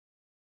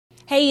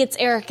Hey, it's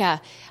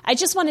Erica. I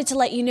just wanted to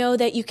let you know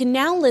that you can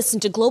now listen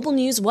to Global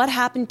News What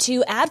Happened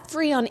To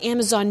ad-free on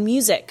Amazon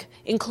Music,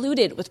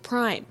 included with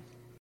Prime.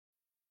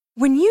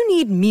 When you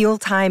need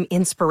mealtime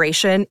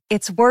inspiration,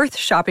 it's worth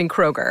shopping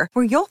Kroger,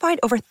 where you'll find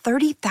over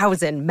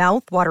 30,000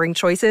 mouth-watering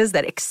choices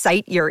that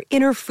excite your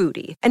inner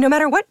foodie. And no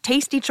matter what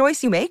tasty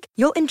choice you make,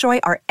 you'll enjoy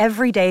our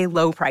everyday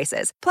low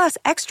prices, plus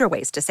extra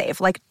ways to save,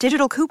 like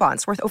digital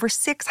coupons worth over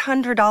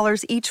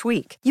 $600 each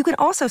week. You can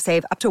also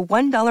save up to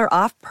 $1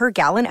 off per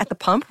gallon at the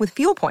pump with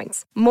fuel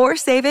points. More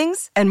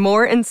savings and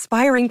more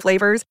inspiring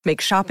flavors make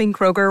shopping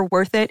Kroger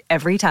worth it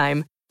every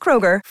time.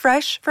 Kroger,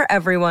 fresh for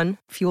everyone.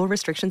 Fuel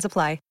restrictions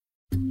apply.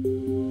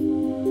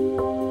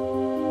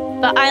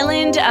 The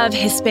island of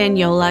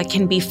Hispaniola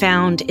can be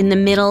found in the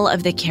middle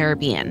of the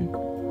Caribbean.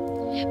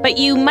 But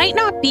you might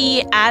not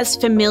be as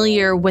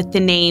familiar with the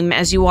name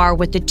as you are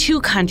with the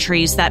two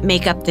countries that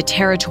make up the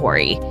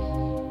territory.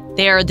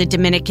 They are the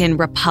Dominican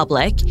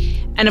Republic,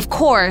 and of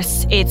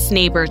course, its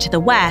neighbor to the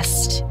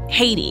west,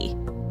 Haiti.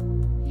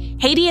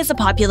 Haiti has a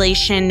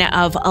population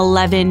of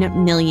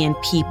 11 million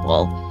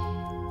people,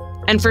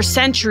 and for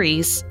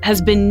centuries has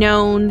been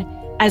known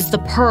as the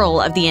Pearl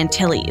of the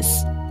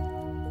Antilles.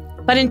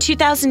 But in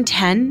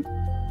 2010,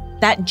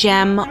 that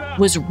gem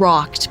was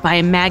rocked by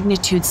a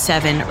magnitude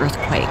 7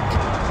 earthquake.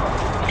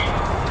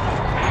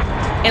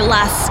 It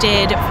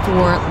lasted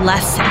for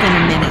less than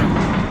a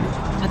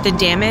minute, but the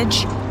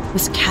damage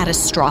was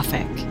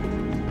catastrophic.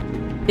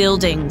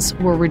 Buildings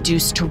were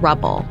reduced to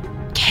rubble.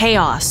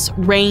 Chaos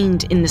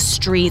reigned in the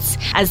streets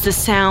as the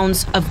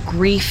sounds of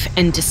grief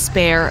and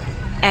despair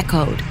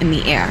echoed in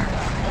the air.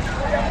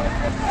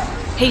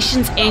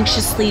 Haitians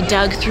anxiously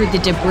dug through the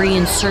debris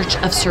in search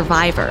of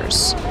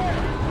survivors.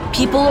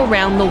 People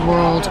around the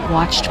world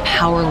watched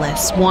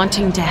powerless,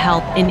 wanting to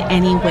help in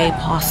any way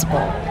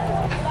possible.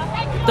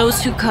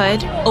 Those who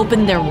could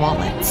opened their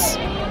wallets,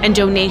 and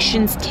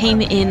donations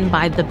came in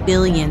by the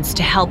billions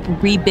to help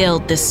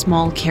rebuild this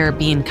small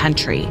Caribbean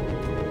country.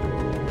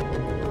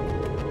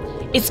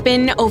 It's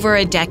been over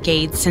a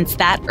decade since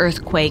that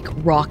earthquake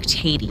rocked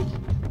Haiti.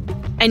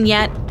 And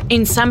yet,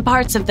 in some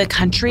parts of the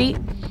country,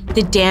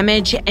 the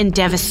damage and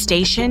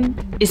devastation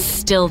is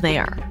still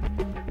there.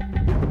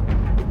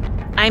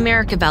 I'm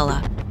Erica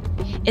Vela.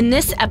 In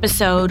this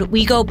episode,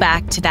 we go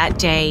back to that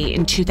day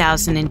in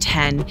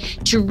 2010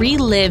 to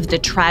relive the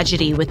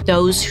tragedy with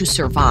those who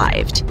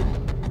survived.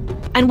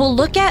 And we'll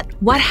look at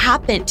what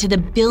happened to the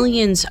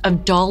billions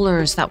of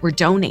dollars that were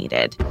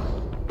donated.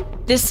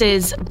 This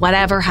is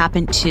Whatever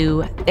Happened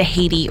to the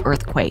Haiti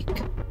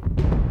Earthquake.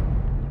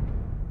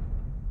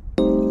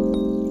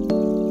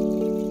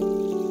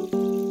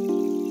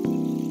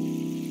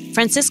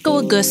 Francisco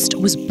Auguste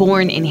was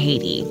born in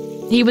Haiti.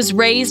 He was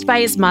raised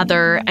by his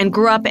mother and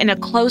grew up in a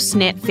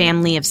close-knit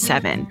family of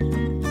 7.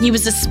 He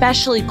was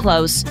especially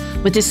close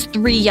with his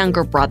 3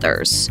 younger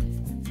brothers.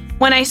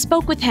 When I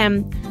spoke with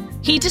him,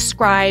 he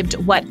described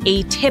what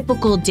a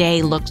typical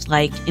day looked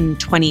like in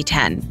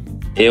 2010.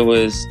 It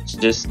was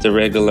just the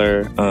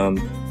regular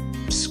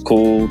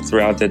school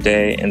throughout the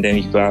day, and then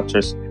you go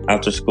after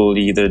school,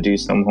 you either do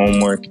some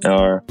homework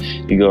or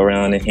you go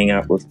around and hang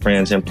out with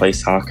friends and play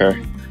soccer.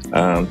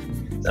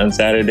 On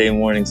Saturday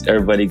mornings,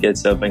 everybody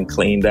gets up and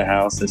clean the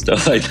house and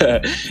stuff like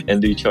that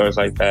and do chores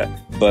like that.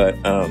 But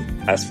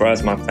as far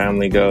as my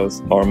family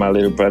goes, or my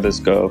little brothers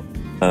go,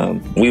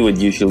 we would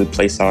usually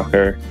play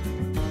soccer.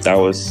 That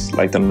was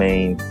like the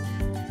main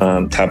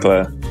type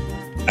of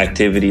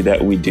activity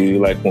that we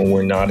do, like when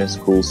we're not in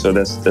school. So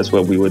that's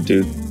what we would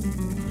do.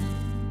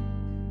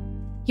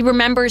 He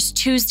remembers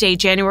Tuesday,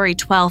 January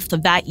 12th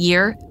of that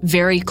year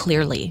very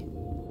clearly.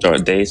 Our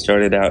day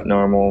started out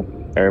normal.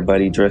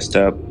 Everybody dressed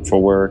up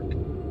for work.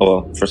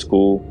 Well, for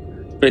school,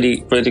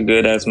 pretty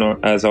good as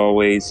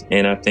always.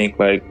 And I think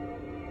like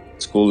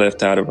school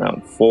left out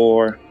around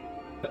 4.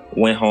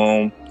 Went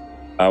home.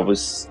 I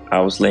was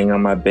laying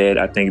on my bed,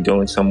 I think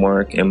doing some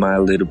work, and my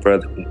little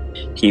brother,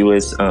 he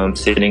was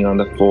sitting on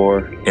the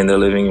floor in the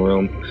living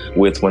room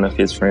with one of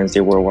his friends. They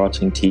were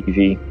watching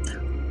TV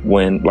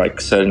when like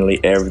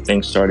suddenly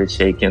everything started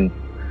shaking.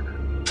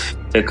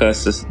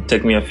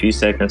 Took me a few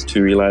seconds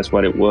to realize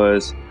what it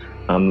was.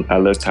 I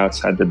looked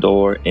outside the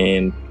door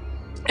and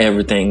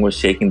everything was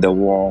shaking. The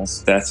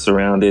walls that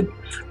surrounded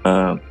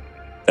the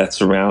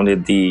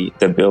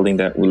building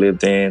that we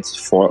lived in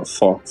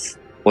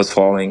was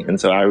falling.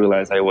 And so I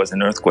realized it was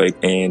an earthquake.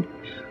 And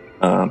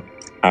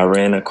I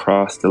ran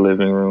across the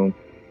living room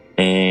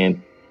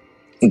and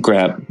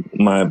grabbed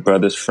my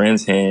brother's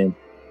friend's hand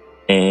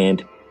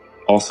and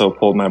also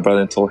pulled my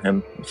brother and told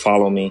him,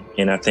 follow me.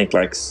 And I think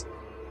like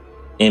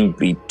in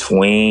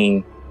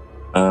between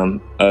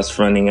us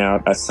running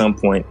out, at some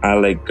point I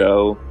let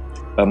go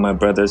of my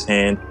brother's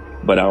hand,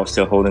 but I was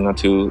still holding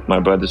onto my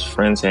brother's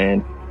friend's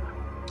hand.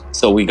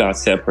 So we got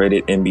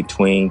separated in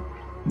between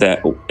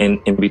that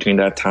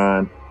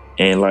time,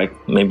 and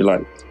maybe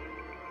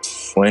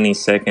 20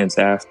 seconds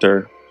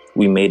after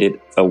we made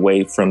it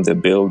away from the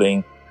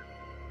building,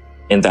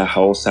 and that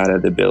whole side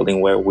of the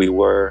building where we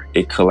were,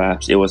 it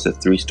collapsed. It was a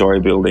 3-story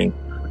building,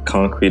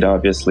 concrete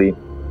obviously,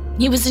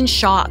 He was in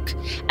shock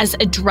as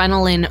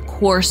adrenaline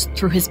coursed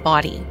through his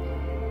body.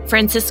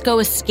 Francisco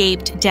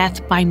escaped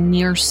death by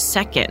mere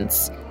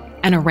seconds,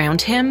 and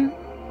around him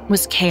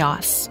was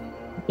chaos.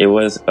 It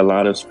was a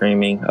lot of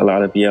screaming, a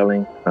lot of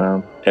yelling,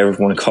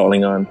 everyone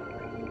calling on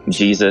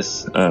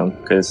Jesus,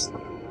 because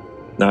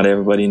not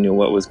everybody knew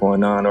what was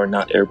going on, or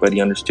not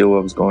everybody understood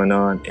what was going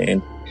on.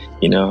 And,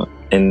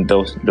 in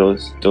those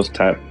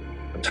type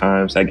of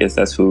times, I guess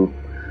that's who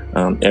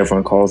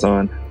everyone calls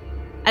on.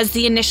 As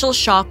the initial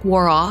shock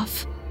wore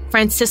off,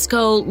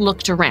 Francisco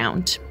looked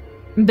around.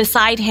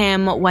 Beside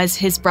him was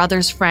his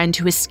brother's friend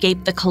who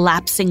escaped the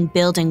collapsing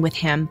building with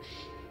him.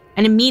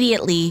 And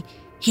immediately,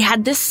 he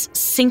had this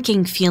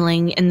sinking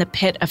feeling in the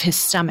pit of his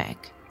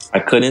stomach. I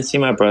couldn't see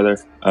my brother,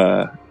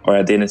 or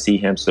I didn't see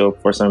him. So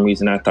for some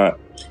reason, I thought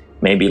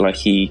maybe like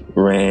he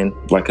ran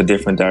like a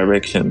different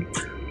direction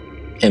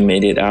and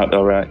made it out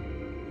all right.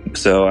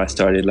 So I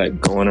started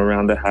like going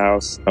around the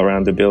house,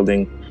 around the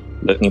building,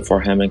 looking for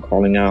him and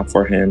calling out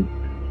for him,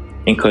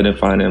 and couldn't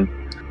find him.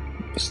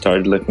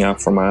 Started looking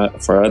out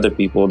for other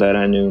people that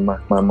I knew.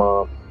 My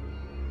mom.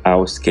 I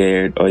was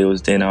scared, or I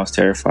was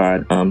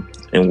terrified,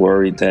 and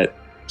worried that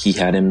he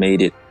hadn't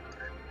made it.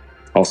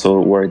 Also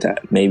worried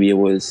that maybe it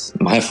was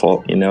my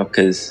fault,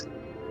 because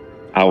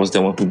I was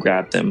the one who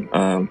grabbed him,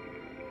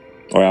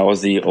 or I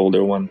was the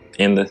older one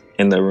in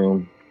the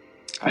room.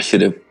 I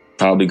should have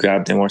probably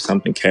grabbed him or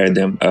something, carried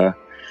him,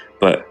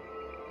 but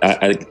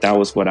that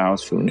was what I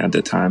was feeling at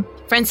the time.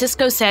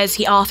 Francisco says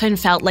he often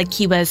felt like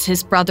he was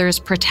his brother's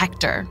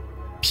protector.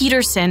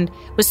 Peterson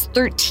was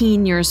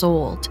 13 years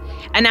old,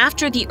 and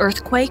after the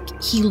earthquake,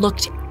 he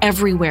looked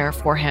everywhere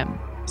for him.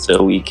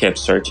 So we kept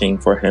searching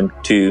for him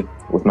too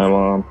with my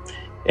mom,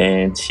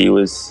 and she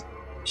was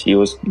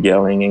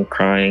yelling and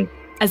crying.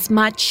 As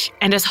much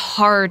and as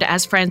hard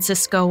as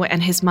Francisco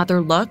and his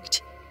mother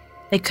looked,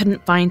 they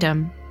couldn't find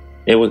him.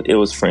 It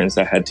was friends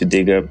that had to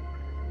dig up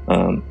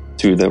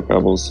through the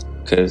rubbles,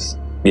 because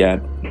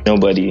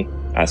nobody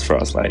asked for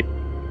us, like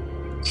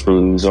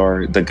crews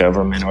or the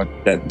government or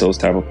those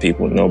type of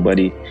people.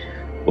 Nobody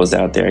was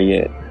out there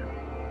yet.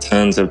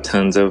 Tons of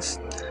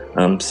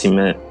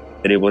cement.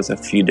 It was a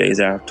few days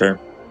after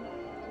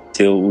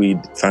till we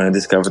finally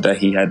discovered that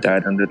he had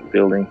died under the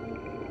building.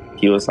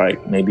 He was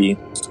like maybe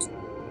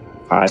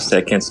 5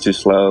 seconds too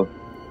slow.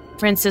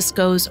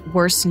 Francisco's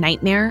worst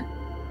nightmare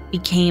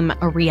became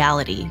a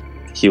reality.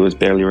 He was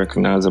barely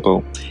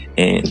recognizable,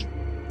 and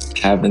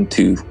having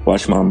to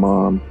watch my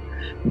mom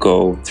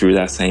go through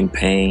that same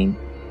pain,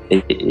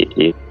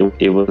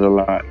 it was a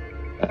lot,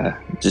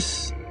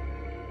 just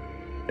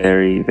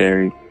very,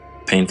 very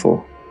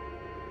painful.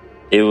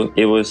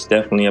 It was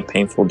definitely a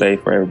painful day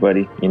for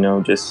everybody,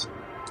 just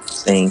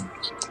seeing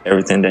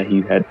everything that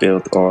he had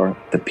built, or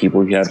the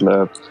people he had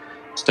loved,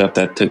 stuff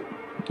that took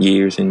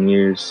years and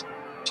years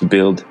to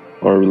build,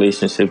 or a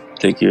relationship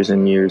take years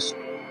and years,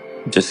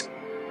 just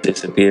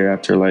disappear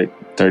after like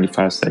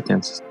 35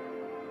 seconds.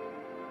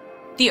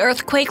 The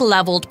earthquake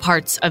leveled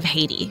parts of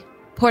Haiti.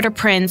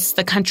 Port-au-Prince,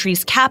 the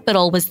country's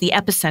capital, was the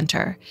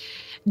epicenter.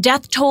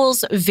 Death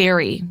tolls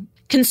vary.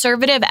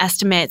 Conservative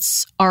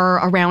estimates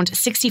are around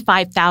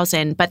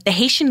 65,000, but the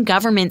Haitian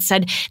government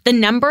said the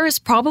number is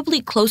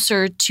probably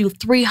closer to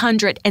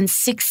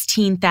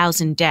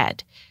 316,000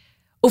 dead.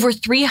 Over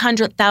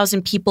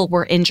 300,000 people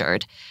were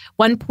injured.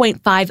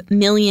 1.5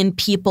 million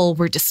people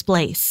were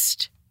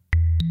displaced.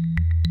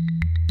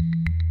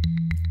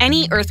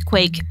 Any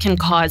earthquake can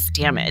cause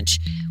damage.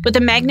 With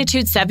a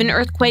magnitude 7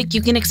 earthquake,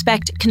 you can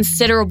expect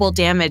considerable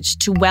damage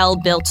to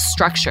well-built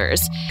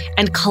structures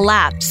and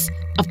collapse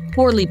of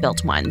poorly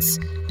built ones.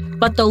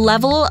 But the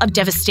level of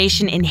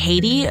devastation in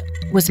Haiti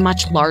was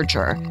much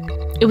larger.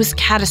 It was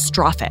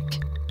catastrophic.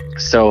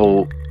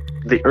 So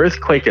the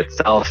earthquake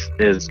itself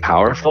is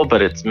powerful,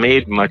 but it's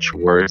made much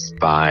worse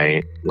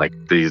by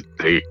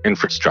the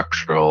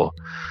infrastructural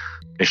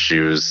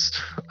issues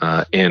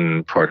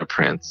in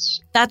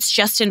Port-au-Prince. That's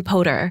Justin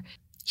Potter.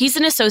 He's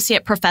an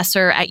associate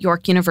professor at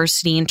York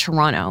University in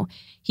Toronto.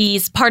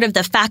 He's part of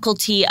the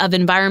Faculty of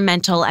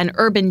Environmental and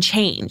Urban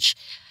Change.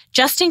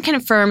 Justin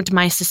confirmed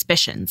my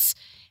suspicions.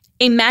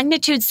 A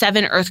magnitude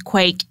 7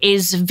 earthquake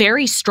is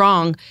very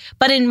strong,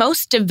 but in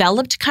most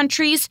developed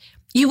countries,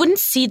 you wouldn't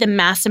see the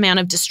mass amount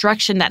of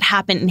destruction that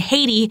happened in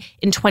Haiti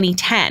in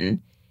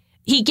 2010.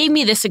 He gave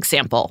me this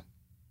example.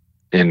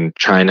 In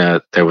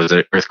China, there was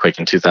an earthquake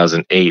in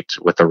 2008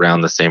 with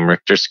around the same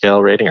Richter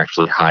scale rating,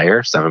 actually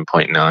higher,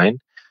 7.9.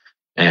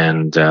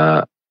 And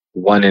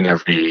 1 in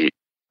every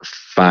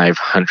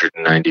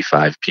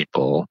 595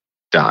 people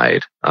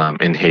died.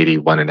 In Haiti,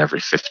 1 in every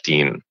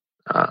 15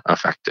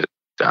 affected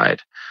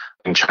died.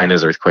 In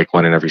China's earthquake,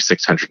 1 in every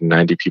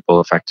 690 people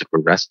affected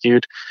were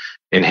rescued.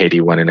 In Haiti,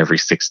 1 in every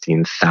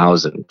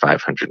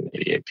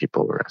 16,588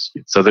 people were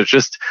rescued. So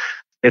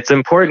it's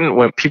important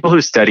when people who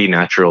study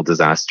natural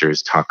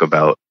disasters talk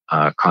about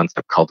a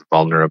concept called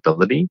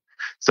vulnerability.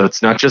 So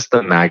it's not just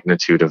the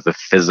magnitude of the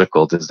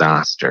physical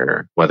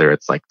disaster, whether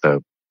it's like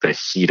the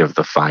heat of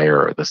the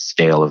fire or the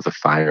scale of the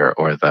fire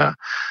or the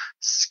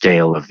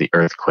scale of the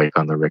earthquake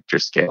on the Richter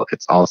scale.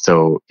 It's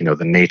also, the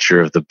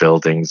nature of the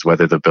buildings,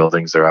 whether the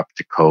buildings are up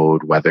to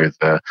code, whether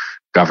the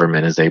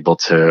government is able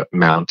to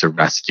mount a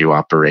rescue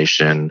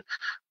operation,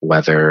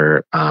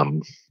 whether,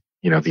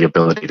 the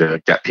ability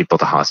to get people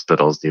to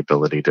hospitals, the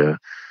ability to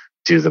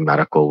do the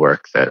medical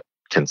work that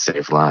can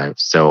save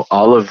lives. So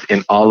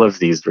in all of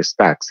these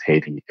respects,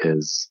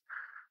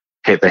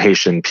 the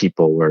Haitian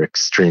people were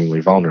extremely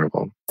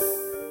vulnerable.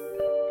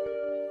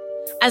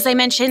 As I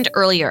mentioned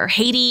earlier,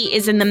 Haiti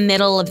is in the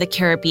middle of the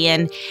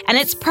Caribbean, and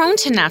it's prone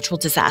to natural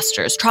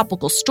disasters,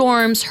 tropical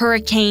storms,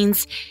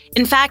 hurricanes.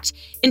 In fact,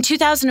 in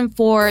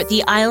 2004,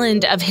 the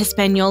island of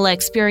Hispaniola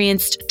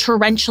experienced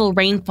torrential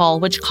rainfall,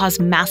 which caused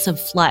massive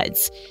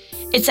floods.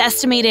 It's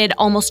estimated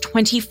almost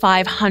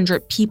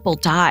 2,500 people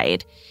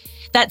died.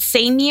 That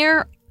same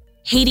year,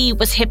 Haiti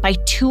was hit by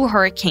 2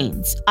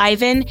 hurricanes,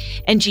 Ivan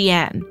and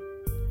Jeanne.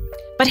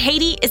 But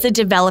Haiti is a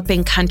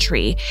developing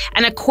country,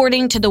 and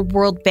according to the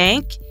World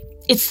Bank,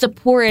 it's the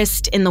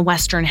poorest in the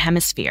Western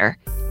Hemisphere.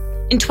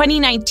 In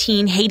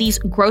 2019, Haiti's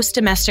gross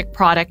domestic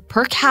product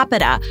per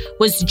capita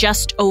was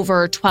just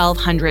over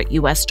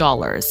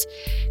 $1,200.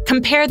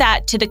 Compare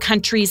that to the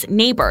country's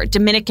neighbor,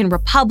 Dominican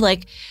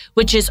Republic,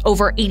 which is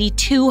over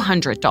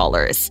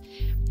 $8,200.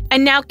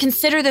 And now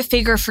consider the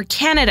figure for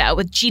Canada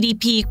with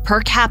GDP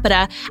per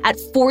capita at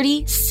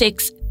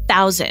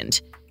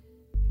 $46,000.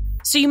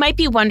 So you might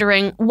be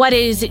wondering, what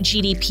is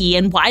GDP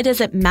and why does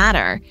it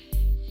matter?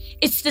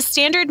 It's the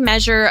standard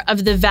measure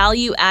of the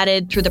value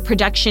added through the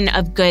production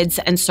of goods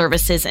and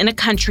services in a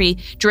country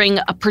during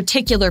a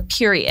particular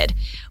period,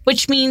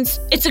 which means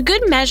it's a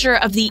good measure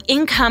of the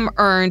income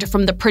earned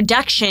from the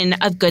production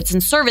of goods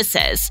and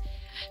services.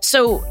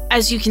 So,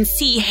 as you can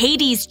see,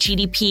 Haiti's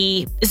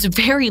GDP is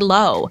very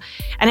low,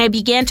 and I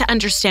began to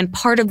understand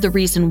part of the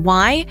reason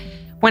why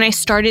when I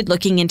started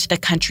looking into the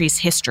country's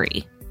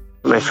history.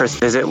 My first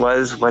visit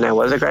was when I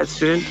was a grad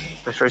student,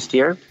 my first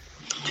year.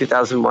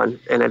 2001,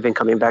 and I've been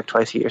coming back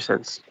twice a year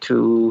since,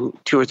 2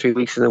 or 3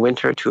 weeks in the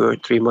winter, 2 or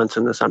 3 months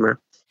in the summer.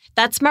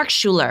 That's Mark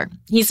Schuler.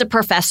 He's a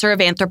professor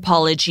of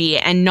anthropology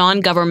and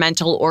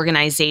non-governmental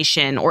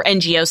organization, or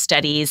NGO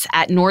studies,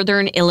 at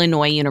Northern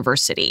Illinois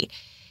University.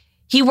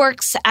 He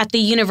works at the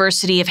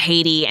University of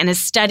Haiti and has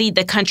studied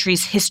the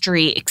country's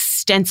history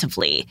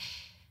extensively.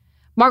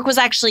 Mark was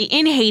actually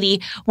in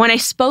Haiti when I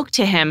spoke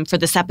to him for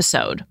this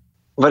episode.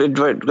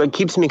 What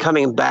keeps me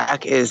coming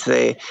back is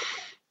the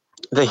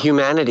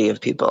humanity of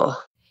people.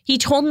 He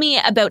told me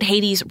about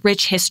Haiti's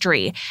rich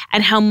history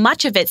and how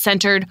much of it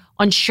centered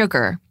on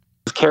sugar.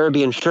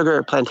 Caribbean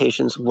sugar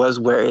plantations was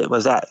where it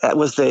was at. That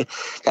was the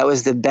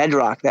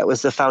bedrock. That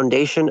was the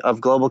foundation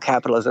of global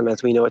capitalism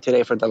as we know it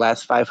today for the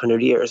last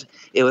 500 years.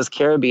 It was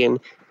Caribbean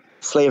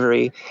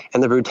slavery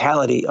and the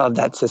brutality of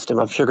that system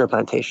of sugar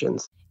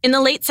plantations. In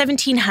the late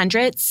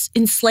 1700s,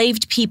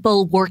 enslaved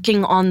people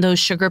working on those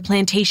sugar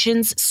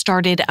plantations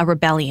started a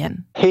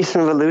rebellion.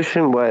 Haitian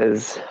Revolution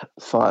was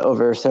fought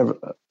over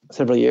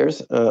several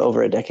years,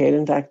 over a decade,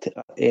 in fact,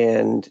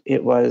 and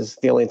it was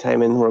the only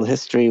time in world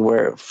history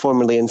where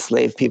formerly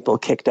enslaved people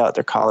kicked out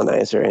their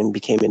colonizer and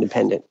became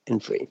independent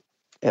and free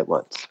at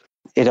once.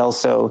 It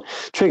also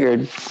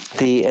triggered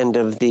the end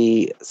of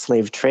the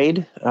slave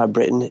trade.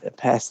 Britain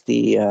passed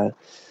the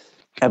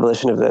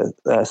abolition of the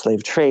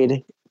slave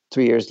trade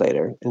 3 years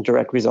later, in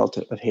direct result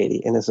of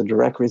Haiti, and as a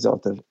direct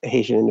result of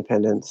Haitian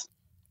independence.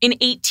 In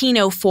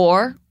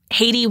 1804,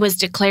 Haiti was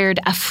declared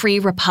a free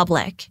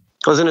republic.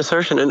 It was an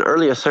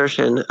early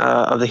assertion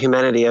of the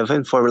humanity of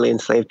formerly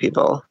enslaved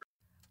people.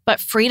 But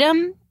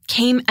freedom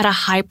came at a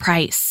high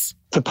price.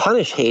 To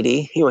punish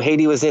Haiti,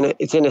 Haiti was in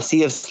a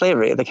sea of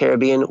slavery. The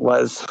Caribbean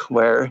was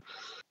where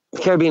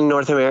Caribbean,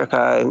 North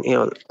America, and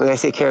when I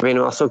say Caribbean,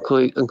 I'm also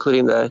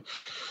including the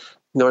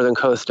northern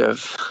coast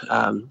of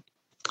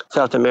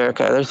South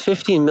America. There's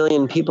 15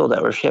 million people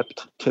that were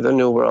shipped to the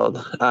New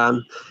World,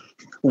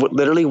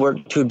 literally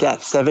worked to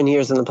death, 7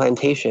 years in the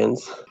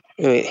plantations.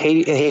 The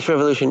Haitian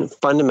Revolution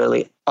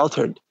fundamentally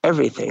altered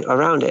everything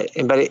around it,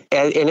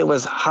 it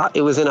was hot.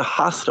 It was in a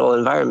hostile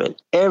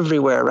environment.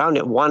 Everywhere around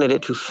it wanted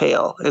it to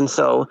fail, and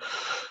so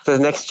the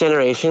next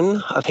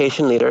generation of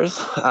Haitian leaders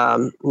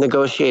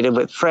negotiated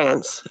with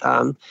France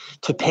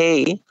to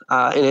pay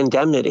an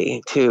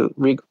indemnity to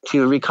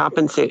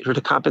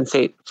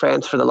compensate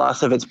France for the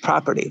loss of its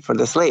property, for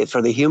the slaves,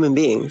 for the human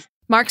beings.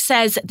 Mark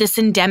says this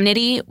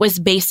indemnity was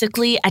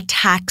basically a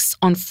tax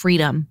on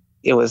freedom.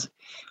 It was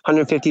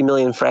 150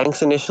 million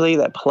francs initially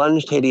that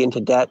plunged Haiti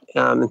into debt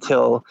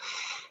until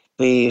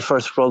the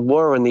First World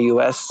War, when the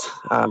U.S.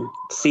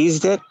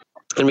 seized it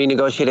and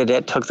renegotiated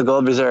it, took the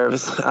gold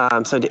reserves.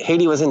 So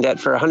Haiti was in debt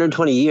for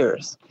 120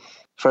 years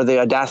for the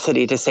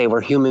audacity to say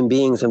we're human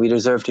beings and we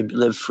deserve to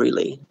live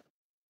freely.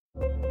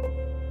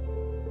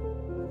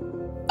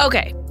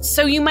 Okay,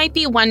 so you might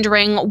be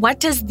wondering, what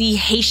does the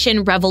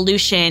Haitian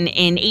Revolution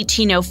in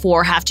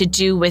 1804 have to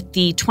do with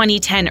the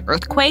 2010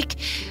 earthquake?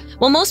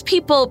 Well, most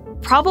people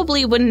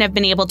probably wouldn't have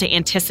been able to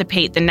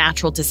anticipate the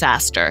natural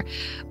disaster.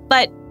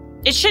 But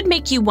it should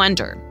make you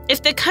wonder,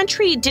 if the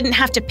country didn't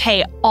have to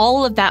pay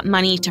all of that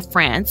money to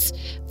France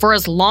for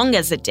as long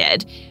as it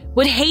did,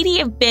 Would Haiti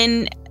have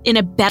been in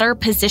a better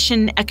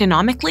position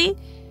economically?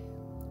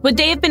 Would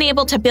they have been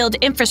able to build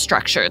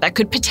infrastructure that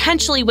could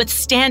potentially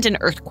withstand an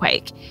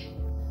earthquake?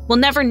 We'll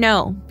never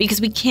know because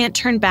we can't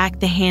turn back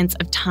the hands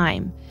of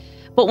time.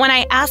 But when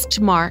I asked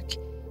Mark,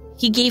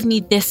 he gave me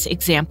this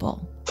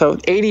example. So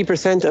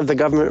 80% of the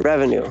government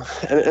revenue.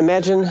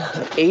 Imagine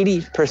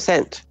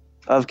 80%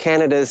 of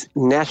Canada's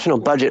national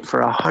budget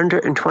for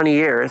 120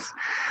 years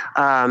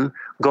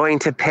going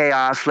to pay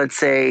off, let's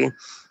say,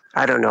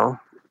 I don't know,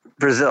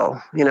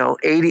 Brazil,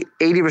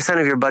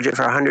 80% of your budget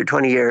for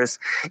 120 years,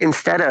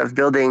 instead of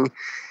building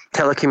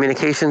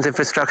telecommunications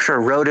infrastructure,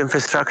 road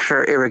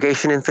infrastructure,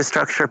 irrigation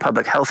infrastructure,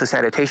 public health and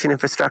sanitation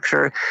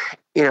infrastructure,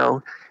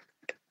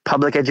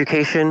 public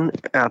education,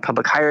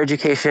 public higher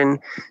education,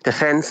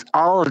 defense,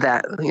 all of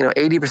that,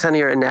 80% of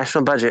your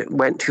national budget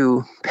went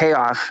to pay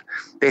off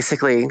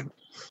basically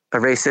a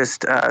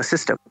racist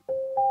system.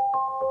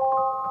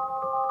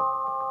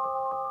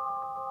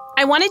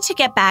 I wanted to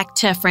get back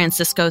to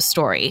Francisco's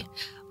story.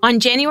 On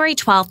January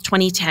 12,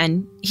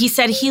 2010, he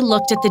said he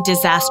looked at the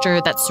disaster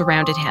that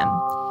surrounded him.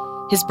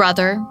 His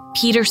brother,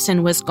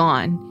 Peterson, was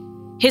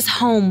gone. His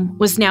home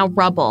was now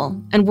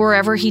rubble, and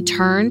wherever he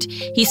turned,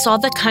 he saw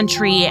the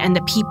country and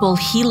the people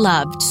he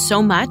loved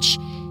so much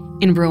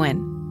in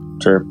ruin.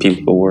 Sure,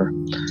 people were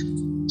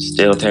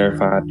still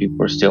terrified. People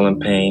were still in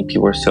pain.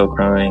 People were still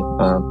crying.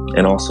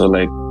 And also,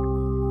 the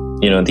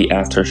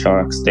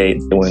aftershocks, they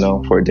went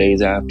on for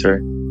days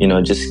after.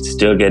 Just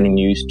still getting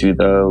used to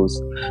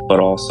those, but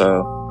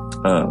also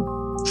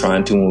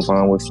trying to move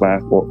on with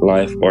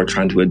life or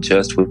trying to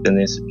adjust within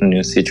this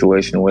new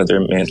situation,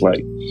 whether it meant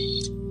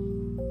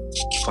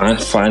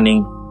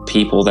finding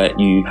people that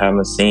you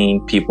haven't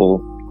seen,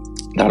 people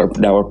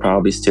that were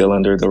probably still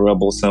under the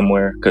rubble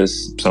somewhere,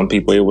 because some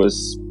people it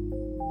was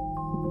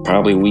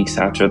probably weeks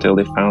after until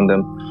they found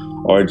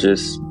them, or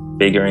just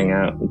figuring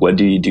out what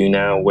do you do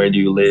now, where do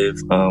you live,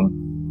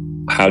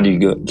 how do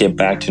you get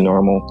back to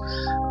normal,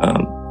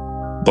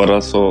 but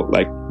also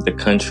the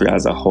country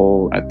as a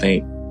whole. I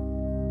think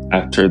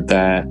after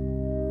that,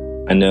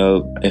 I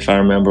know if I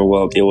remember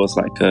well, it was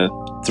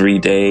 3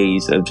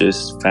 days of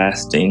just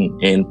fasting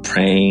and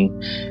praying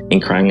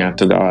and crying out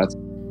to God.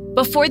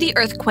 Before the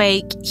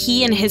earthquake,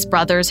 he and his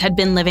brothers had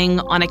been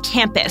living on a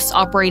campus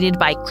operated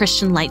by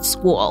Christian Light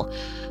School.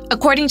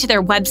 According to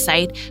their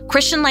website,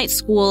 Christian Light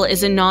School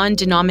is a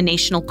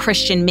non-denominational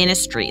Christian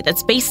ministry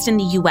that's based in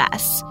the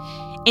U.S.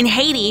 In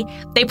Haiti,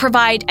 they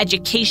provide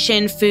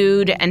education,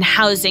 food, and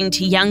housing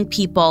to young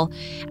people.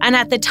 And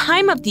at the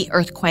time of the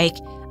earthquake,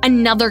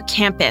 another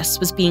campus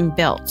was being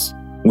built.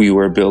 We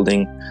were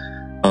building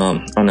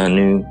on a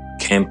new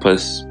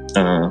campus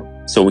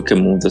so we could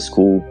move the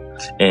school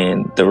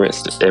and the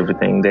rest of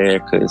everything there,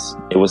 because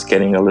it was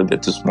getting a little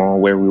bit too small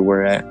where we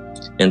were at.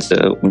 And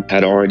so we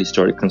had already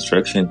started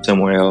construction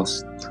somewhere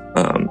else.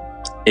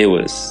 It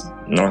was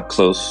not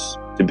close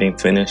to being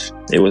finished.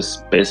 It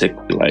was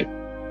basically I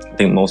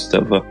think most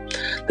of the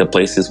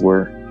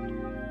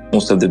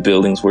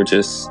buildings were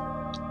just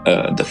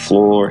the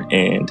floor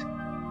and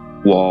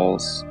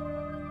walls,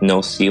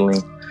 no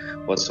ceiling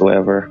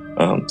whatsoever.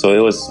 So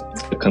it was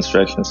a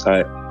construction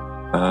site.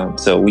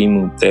 So we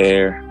moved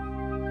there.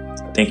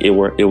 I think it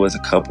was a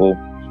couple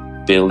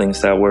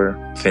buildings that were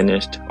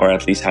finished, or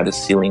at least had a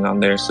ceiling on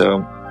there.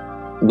 So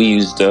we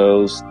used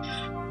those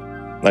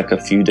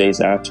a few days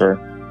after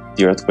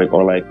the earthquake,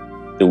 or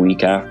the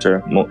week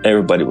after.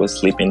 Everybody was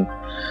sleeping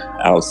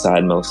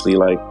outside, mostly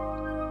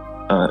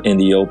in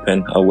the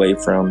open, away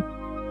from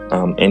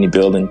any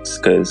buildings,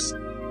 because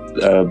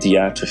of the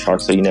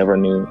aftershock. So you never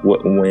knew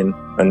when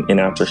an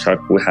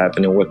aftershock would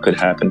happen and what could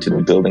happen to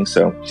the building.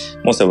 So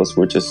most of us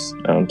were just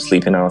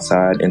sleeping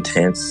outside in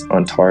tents,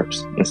 on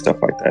tarps and stuff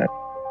like that.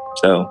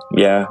 So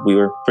yeah, we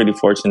were pretty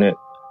fortunate.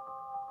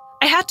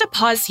 I have to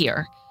pause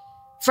here.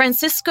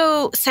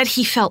 Francisco said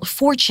he felt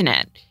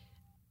fortunate,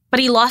 but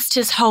he lost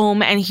his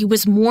home and he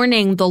was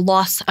mourning the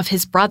loss of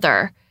his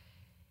brother.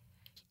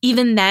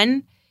 Even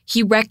then,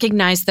 he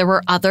recognized there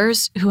were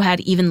others who had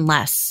even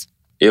less.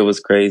 It was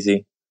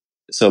crazy.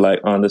 So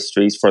on the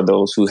streets, for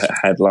those who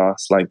had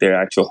lost their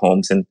actual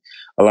homes, and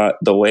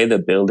the way the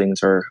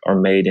buildings are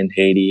made in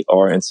Haiti,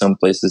 or in some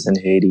places in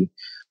Haiti,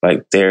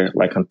 they're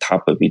on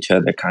top of each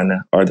other kind of,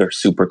 or they're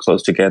super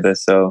close together.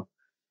 So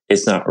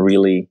it's not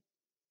really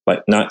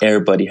not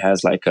everybody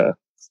has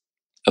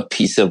a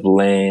piece of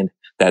land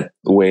that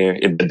where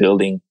if the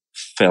building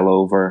fell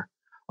over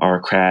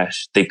or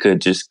crashed, they could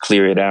just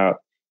clear it out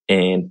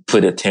and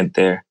put a tent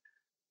there.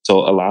 So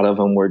a lot of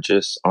them were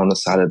just on the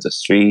side of the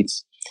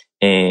streets.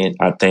 And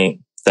I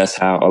think that's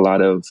how a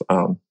lot of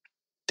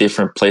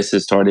different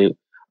places started,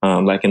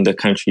 in the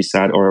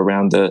countryside or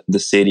around the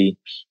city.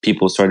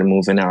 People started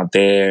moving out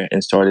there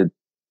and started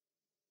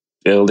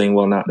building,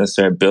 well, not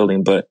necessarily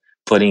building, but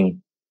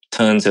putting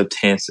tons of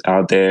tents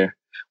out there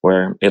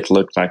where it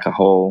looked like a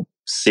whole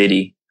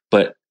city,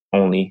 but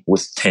only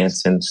with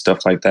tents and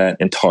stuff like that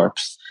and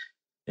tarps,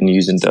 and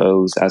using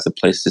those as a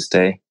place to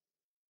stay.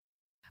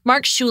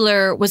 Mark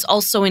Schuler was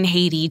also in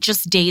Haiti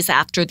just days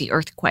after the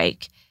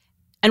earthquake.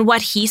 And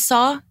what he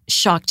saw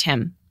shocked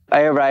him.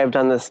 I arrived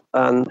on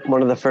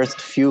one of the first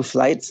few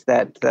flights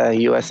that the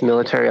U.S.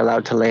 military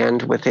allowed to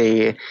land with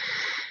a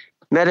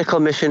medical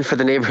mission for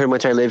the neighborhood in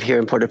which I live here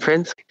in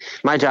Port-au-Prince.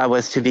 My job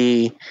was to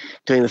be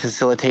doing the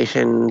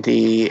facilitation,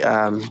 the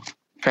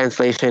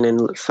translation,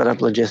 and set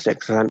up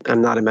logistics.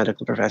 I'm not a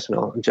medical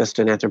professional. I'm just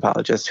an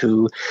anthropologist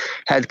who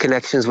had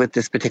connections with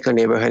this particular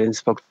neighborhood and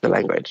spoke the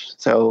language.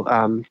 So,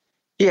 so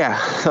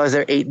I was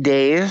there 8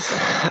 days.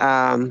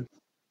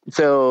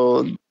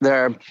 So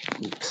there are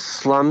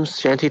slums,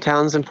 shanty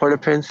towns in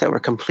Port-au-Prince that were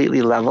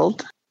completely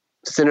leveled.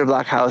 Cinder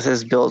block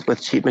houses built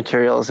with cheap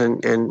materials, and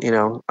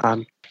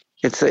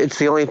it's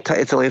the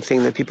only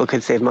thing that people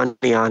could save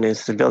money on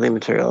is the building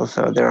materials.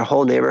 So there are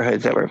whole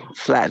neighborhoods that were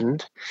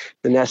flattened.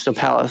 The National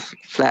Palace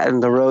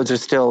flattened. The roads are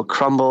still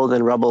crumbled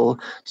and rubble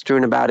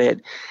strewn about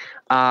it.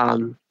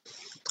 On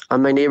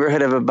my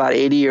neighborhood of about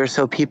 80 or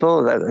so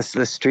people, that's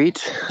the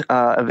street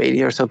of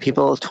 80 or so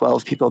people,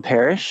 12 people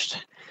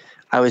perished.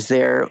 I was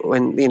there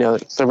when,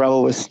 the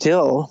rubble was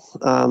still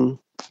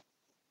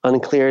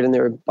uncleared and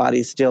there were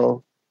bodies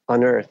still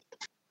unearthed.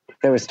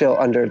 They were still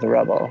under the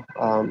rubble.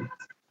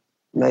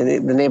 The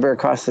neighbor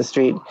across the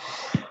street,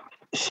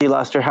 she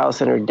lost her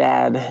house and her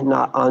dad,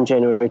 not on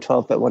January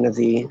 12th, but one of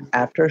the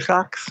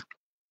aftershocks.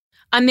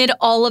 Amid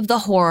all of the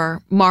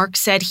horror, Mark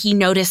said he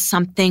noticed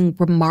something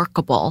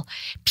remarkable.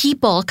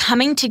 People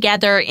coming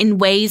together in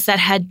ways that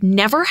had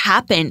never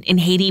happened in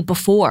Haiti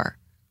before.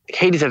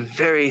 Haiti's a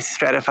very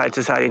stratified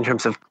society in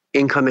terms of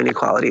income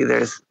inequality.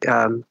 There's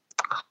a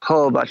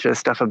whole bunch of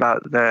stuff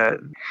about the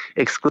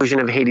exclusion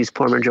of Haiti's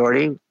poor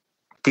majority,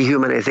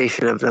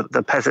 dehumanization of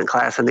the peasant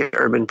class and the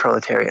urban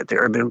proletariat, the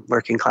urban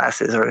working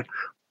classes, or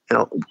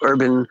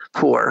urban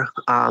poor.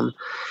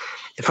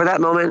 For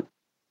that moment,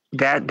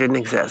 that didn't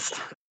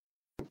exist.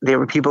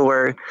 People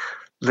were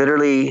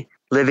literally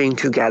living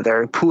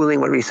together, pooling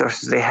what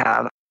resources they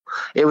have.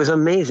 It was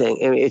amazing.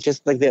 I mean, it's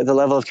just like the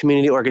level of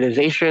community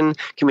organization,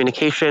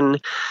 communication,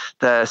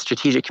 the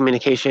strategic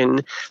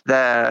communication,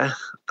 the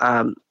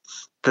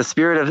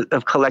spirit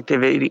of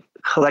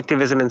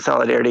collectivism and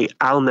solidarity.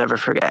 I'll never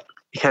forget,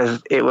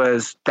 because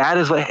that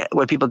is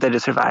what people did to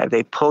survive.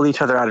 They pulled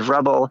each other out of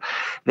rubble.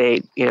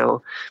 They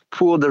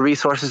pooled the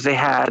resources they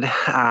had,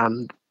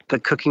 the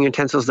cooking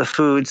utensils, the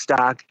food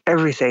stock,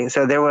 everything.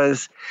 So there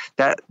was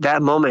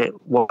that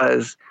moment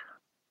was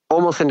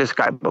almost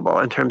indescribable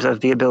in terms of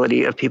the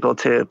ability of people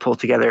to pull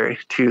together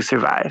to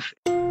survive.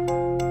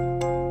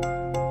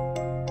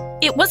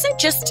 It wasn't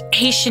just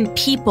Haitian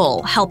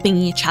people helping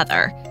each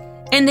other.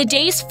 In the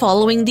days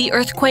following the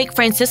earthquake,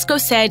 Francisco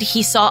said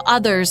he saw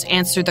others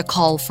answer the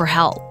call for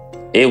help.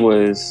 It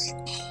was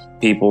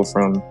people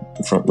from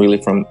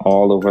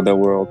all over the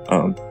world.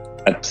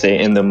 I'd say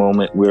in the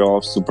moment, we're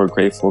all super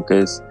grateful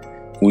because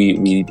we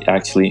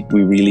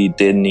really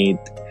did need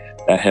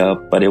that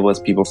help, but it was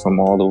people from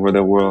all over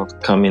the world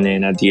coming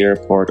in at the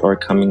airport or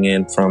coming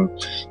in from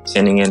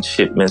sending in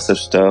shipments of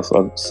stuff,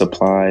 of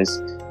supplies,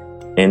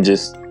 and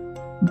just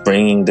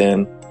bringing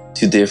them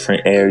to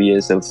different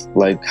areas of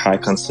like high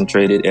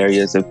concentrated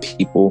areas of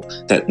people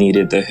that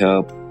needed the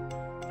help.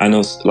 I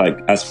know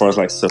as far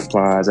as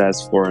supplies,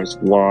 as far as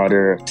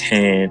water,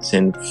 tents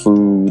and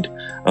food,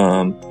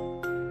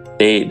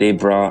 they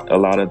brought a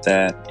lot of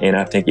that, and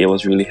I think it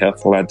was really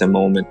helpful at the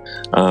moment.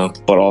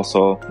 But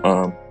also,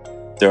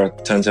 there are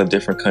tons of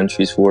different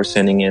countries who are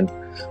sending in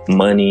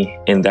money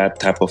and that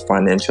type of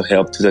financial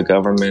help to the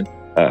government.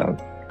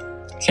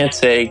 Can't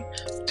say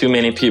too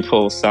many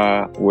people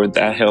saw where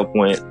that help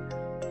went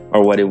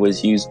or what it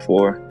was used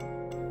for.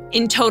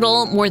 In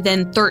total, more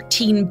than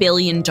 $13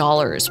 billion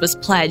was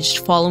pledged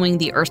following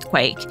the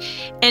earthquake.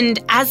 And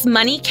as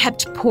money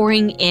kept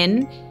pouring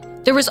in,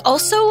 there was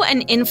also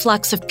an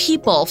influx of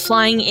people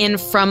flying in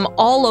from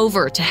all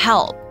over to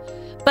help.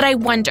 But I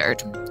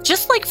wondered,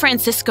 just like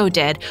Francisco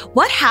did,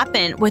 what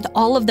happened with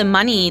all of the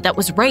money that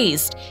was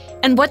raised,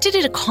 and what did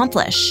it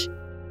accomplish?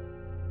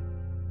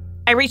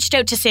 I reached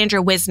out to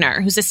Sandra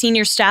Wisner, who's a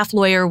senior staff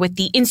lawyer with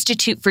the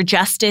Institute for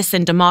Justice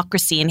and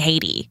Democracy in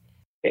Haiti.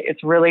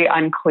 It's really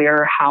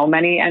unclear how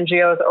many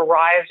NGOs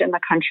arrived in the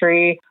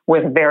country,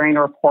 with varying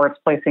reports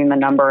placing the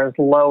number as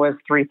low as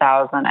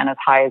 3,000 and as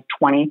high as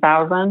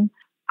 20,000.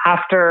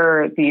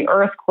 After the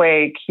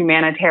earthquake,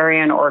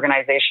 humanitarian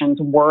organizations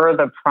were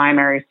the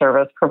primary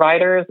service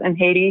providers in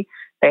Haiti.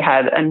 They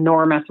had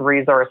enormous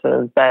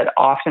resources that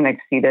often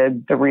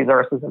exceeded the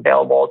resources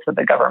available to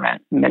the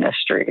government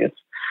ministries.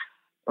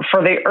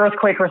 For the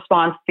earthquake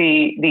response,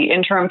 the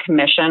Interim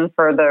Commission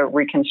for the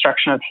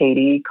Reconstruction of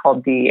Haiti,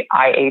 called the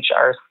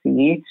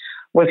IHRC,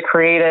 was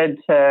created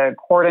to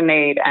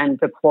coordinate and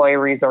deploy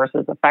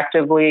resources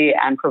effectively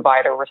and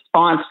provide a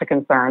response to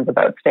concerns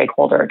about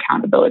stakeholder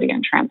accountability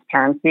and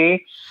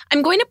transparency.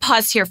 I'm going to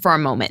pause here for a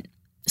moment.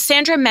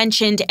 Sandra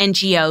mentioned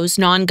NGOs,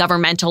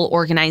 non-governmental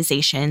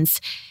organizations.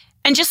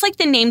 And just like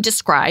the name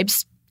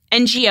describes,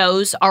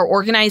 NGOs are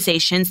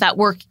organizations that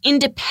work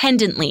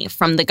independently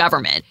from the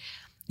government.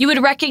 You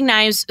would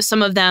recognize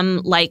some of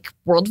them like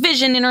World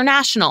Vision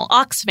International,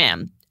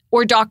 Oxfam,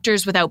 or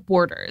Doctors Without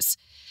Borders.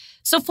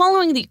 So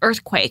following the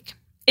earthquake,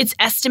 it's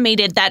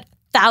estimated that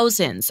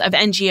thousands of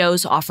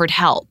NGOs offered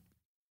help.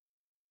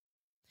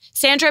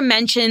 Sandra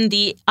mentioned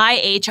the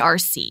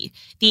IHRC,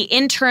 the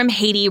Interim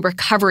Haiti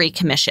Recovery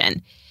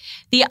Commission.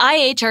 The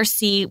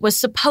IHRC was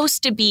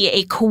supposed to be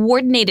a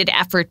coordinated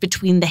effort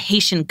between the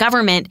Haitian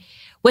government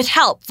with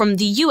help from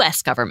the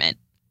U.S. government.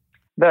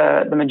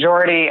 The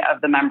majority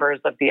of the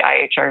members of the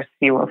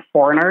IHRC were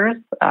foreigners,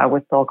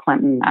 with Bill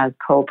Clinton as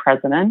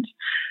co-president.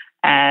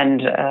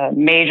 And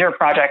major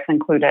projects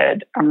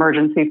included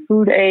emergency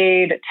food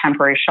aid,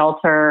 temporary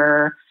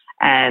shelter,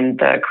 and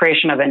the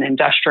creation of an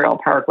industrial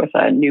park with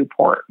a new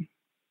port.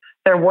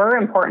 There were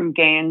important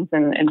gains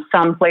in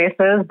some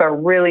places, but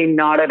really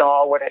not at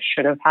all what it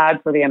should have had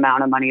for the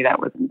amount of money that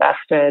was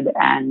invested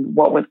and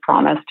what was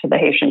promised to the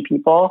Haitian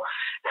people.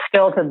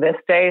 Still to this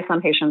day,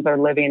 some Haitians are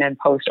living in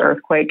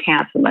post-earthquake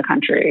camps in the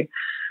country.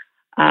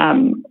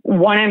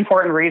 One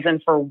important reason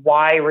for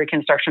why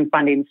reconstruction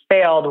funding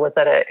failed was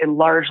that it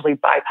largely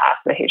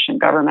bypassed the Haitian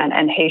government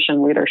and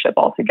Haitian leadership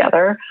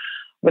altogether,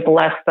 with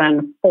less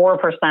than 4%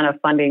 of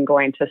funding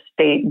going to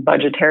state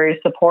budgetary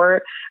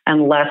support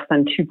and less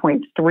than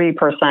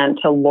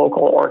 2.3% to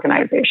local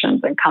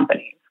organizations and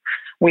companies.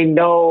 We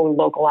know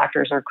local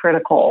actors are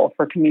critical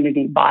for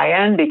community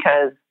buy-in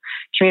because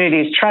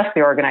communities trust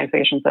the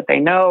organizations that they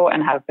know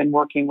and have been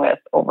working with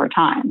over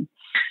time.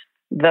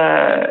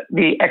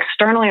 The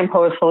externally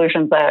imposed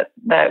solutions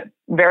that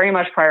very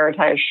much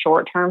prioritize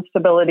short-term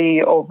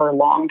stability over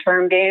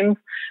long-term gains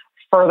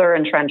further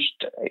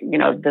entrenched,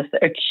 this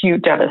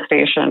acute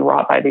devastation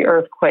wrought by the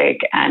earthquake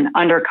and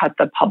undercut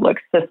the public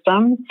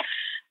system.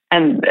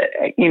 And,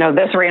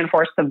 this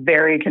reinforced the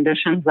very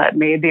conditions that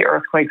made the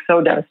earthquake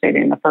so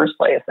devastating in the first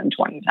place in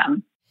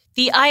 2010.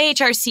 The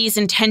IHRC's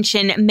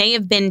intention may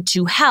have been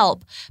to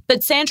help,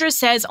 but Sandra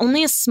says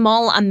only a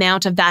small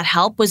amount of that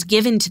help was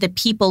given to the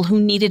people who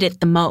needed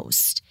it the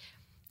most.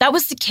 That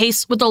was the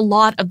case with a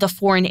lot of the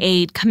foreign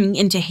aid coming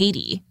into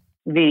Haiti.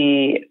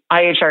 The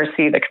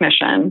IHRC, the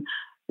commission,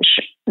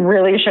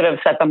 really should have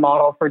set the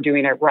model for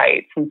doing it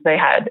right, since they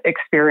had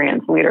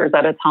experienced leaders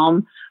at its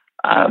helm.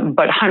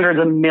 But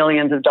hundreds of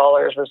millions of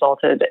dollars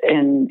resulted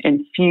in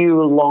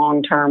few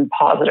long-term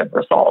positive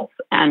results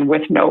and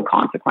with no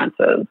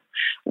consequences.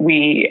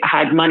 We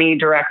had money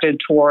directed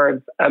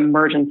towards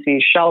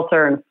emergency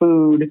shelter and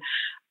food,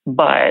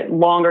 but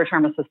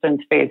longer-term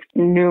assistance faced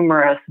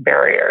numerous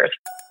barriers.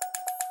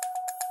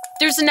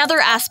 There's another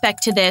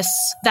aspect to this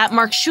that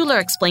Mark Schuler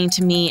explained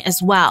to me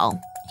as well.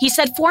 He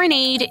said foreign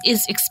aid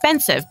is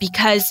expensive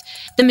because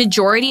the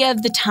majority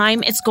of the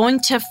time it's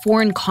going to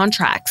foreign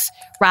contracts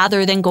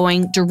rather than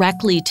going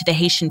directly to the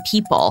Haitian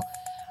people.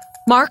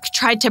 Mark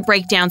tried to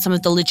break down some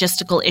of the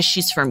logistical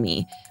issues for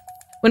me.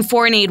 When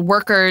foreign aid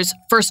workers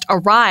first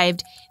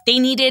arrived, they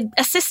needed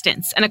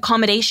assistance and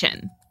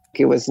accommodation.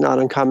 It was not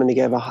uncommon to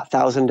give a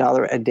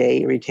 $1,000 a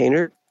day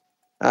retainer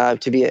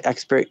to be an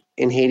expert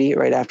in Haiti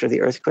right after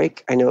the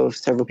earthquake. I know of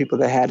several people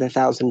that had a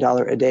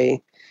 $1,000 a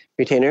day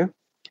retainer.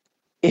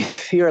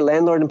 If you're a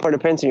landlord in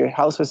Port-au-Prince and your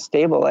house was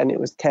stable and it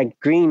was tagged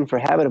green for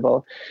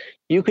habitable,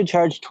 you could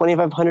charge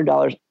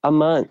 $2,500 a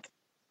month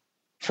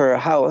for a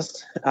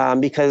house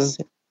because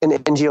an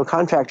NGO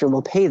contractor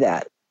will pay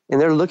that.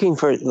 And they're looking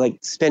for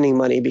spending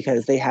money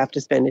because they have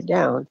to spend it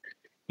down.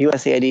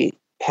 USAID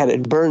had a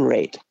burn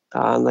rate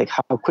on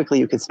how quickly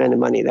you could spend the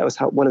money. That was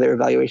one of their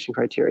evaluation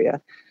criteria.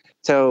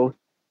 So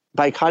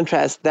by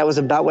contrast, that was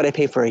about what I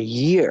paid for a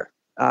year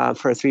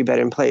for a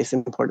 3-bedroom place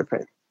in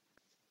Port-au-Prince.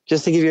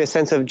 Just to give you a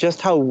sense of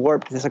just how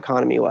warped this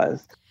economy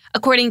was.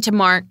 According to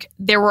Mark,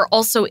 there were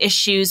also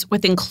issues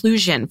with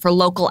inclusion for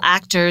local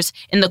actors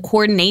in the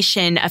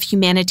coordination of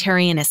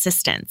humanitarian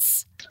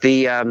assistance.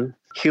 The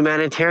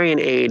humanitarian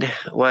aid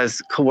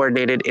was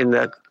coordinated in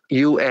the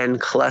UN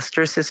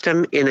cluster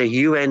system in a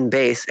UN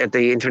base at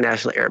the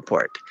international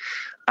airport.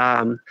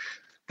 The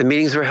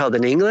meetings were held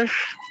in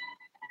English.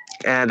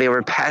 They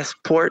were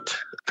passport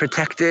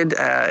protected.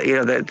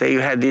 You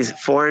had these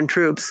foreign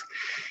troops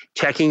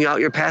checking out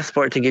your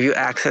passport to give you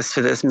access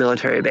to this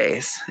military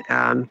base.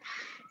 And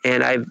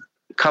I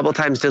a couple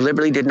times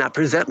deliberately did not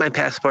present my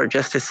passport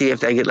just to see if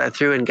they get let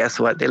through. And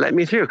guess what? They let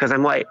me through because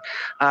I'm white.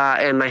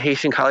 And my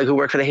Haitian colleague who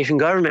worked for the Haitian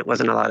government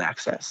wasn't allowed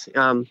access.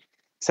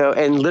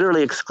 And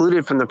literally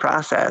excluded from the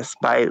process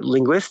by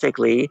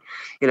linguistically,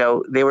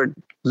 they were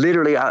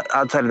literally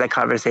outside of that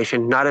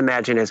conversation, not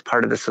imagined as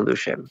part of the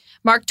solution.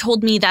 Mark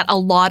told me that a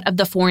lot of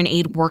the foreign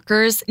aid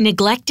workers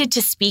neglected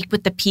to speak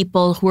with the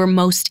people who were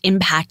most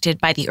impacted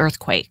by the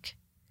earthquake.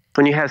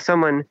 When you have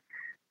someone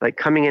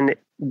coming in,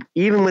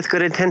 even with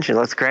good intention,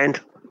 let's grant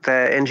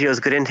the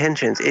NGO's good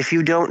intentions, if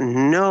you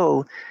don't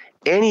know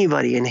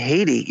anybody in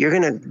Haiti, you're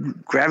going to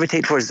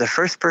gravitate towards the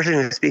first person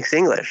who speaks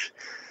English.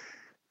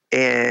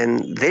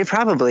 And they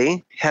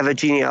probably have a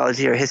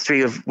genealogy or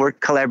history of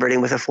collaborating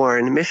with a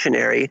foreign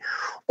missionary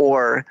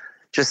or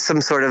just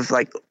some sort of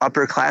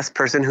upper class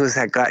person who's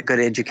got good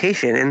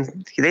education.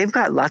 And they've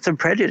got lots of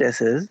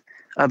prejudices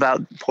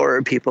about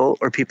poorer people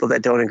or people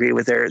that don't agree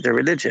with their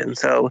religion.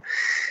 So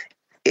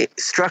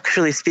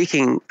structurally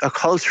speaking, a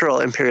cultural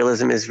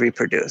imperialism is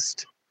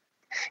reproduced.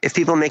 If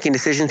people making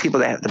decisions,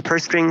 people that have the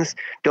purse strings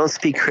don't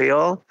speak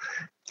Creole,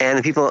 and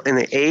the people in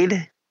the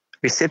aid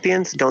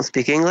recipients don't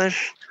speak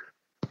English,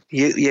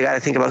 you got to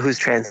think about who's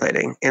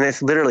translating. And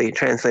it's literally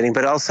translating,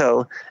 but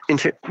also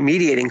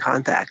mediating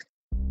contact.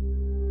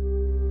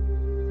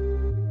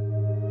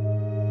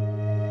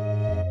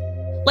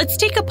 Let's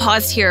take a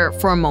pause here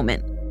for a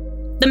moment.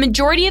 The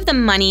majority of the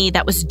money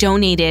that was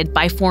donated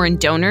by foreign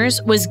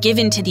donors was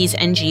given to these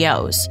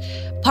NGOs.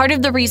 Part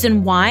of the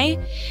reason why?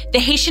 The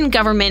Haitian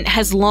government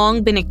has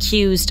long been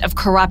accused of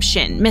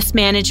corruption,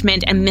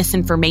 mismanagement, and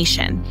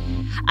misinformation.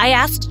 I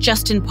asked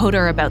Justin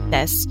Potter about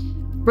this.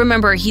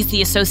 Remember, he's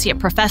the associate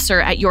professor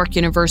at York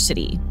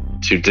University.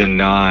 To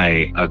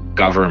deny a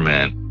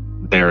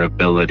government their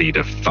ability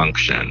to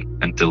function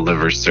and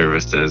deliver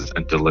services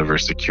and deliver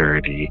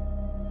security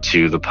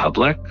to the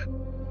public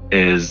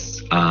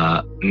is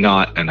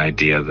not an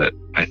idea that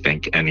I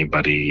think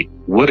anybody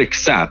would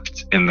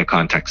accept in the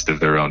context of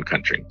their own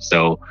country.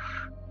 So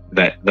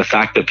that the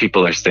fact that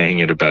people are saying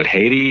it about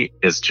Haiti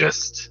is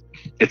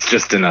it's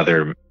just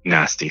another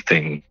nasty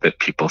thing that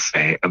people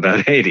say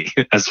about Haiti,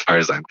 as far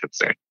as I'm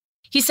concerned.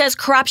 He says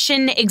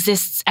corruption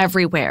exists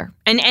everywhere,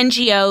 and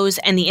NGOs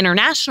and the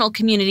international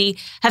community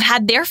have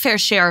had their fair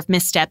share of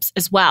missteps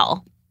as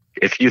well.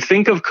 If you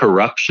think of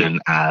corruption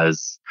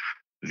as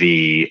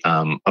the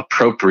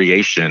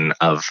appropriation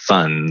of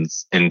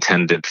funds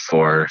intended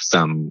for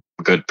some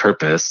good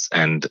purpose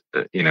and,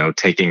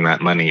 taking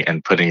that money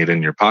and putting it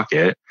in your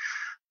pocket,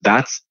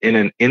 that's in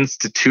an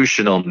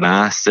institutional,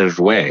 massive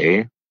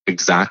way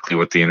exactly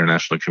what the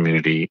international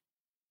community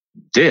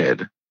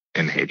did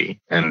in Haiti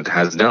and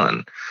has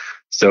done.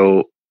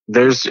 So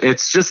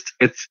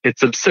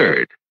it's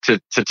absurd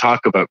to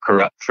talk about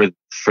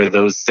for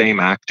those same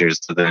actors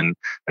to then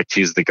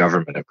accuse the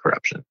government of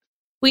corruption.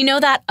 We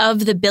know that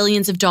of the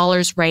billions of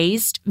dollars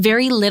raised,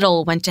 very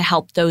little went to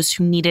help those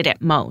who needed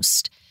it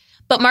most.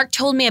 But Mark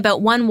told me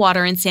about one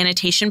water and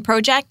sanitation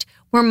project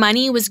where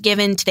money was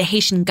given to the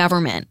Haitian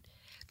government.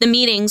 The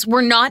meetings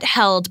were not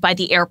held by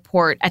the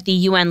airport at the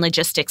UN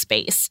logistics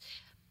base.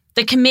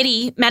 The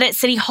committee met at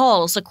city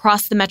halls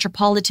across the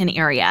metropolitan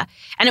area,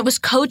 and it was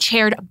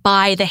co-chaired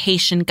by the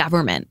Haitian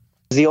government.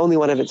 It was the only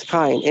one of its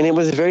kind, and it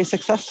was very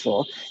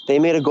successful. They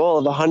made a goal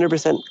of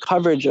 100%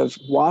 coverage of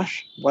water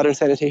and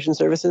sanitation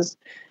services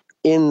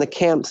in the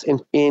camps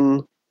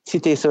in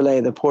Cité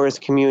Soleil, the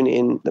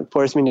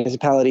poorest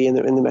municipality in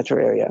the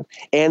metro area.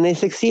 And they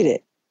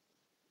succeeded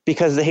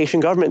because the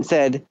Haitian government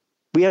said,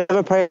 we have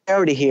a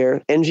priority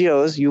here.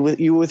 NGOs,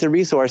 you with the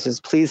resources,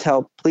 please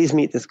help, please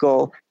meet this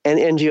goal. And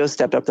NGOs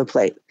stepped up to the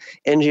plate.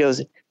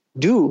 NGOs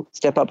do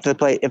step up to the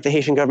plate if the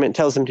Haitian government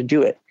tells them to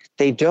do it.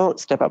 They don't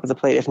step up to the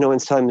plate if no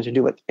one's telling them to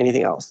do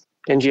anything else.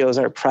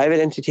 NGOs are private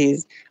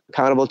entities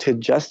accountable to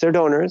just their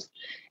donors,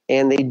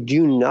 and they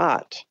do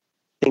not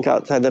think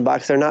outside the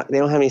box. They don't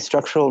have any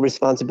structural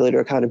responsibility or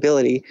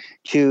accountability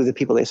to the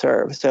people they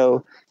serve.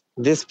 So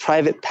this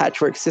private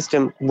patchwork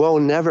system will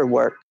never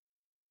work.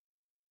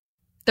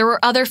 There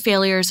were other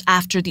failures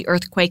after the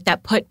earthquake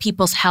that put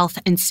people's health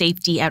and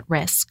safety at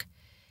risk.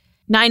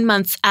 9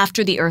 months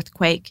after the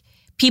earthquake,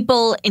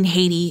 people in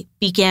Haiti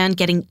began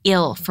getting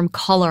ill from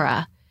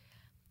cholera.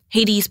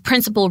 Haiti's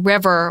principal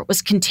river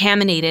was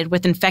contaminated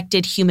with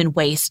infected human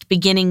waste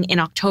beginning in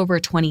October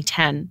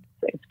 2010.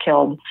 It's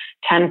killed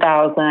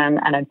 10,000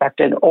 and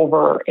infected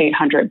over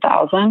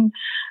 800,000.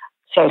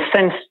 So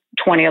since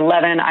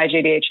 2011,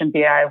 IJDH and BI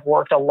have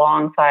worked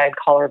alongside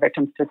cholera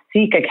victims to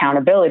seek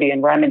accountability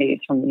and remedies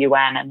from the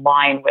UN in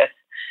line with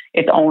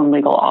its own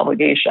legal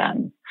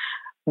obligations.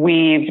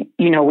 We've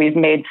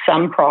made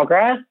some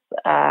progress.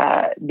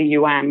 The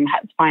UN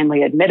has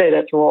finally admitted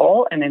its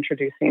role in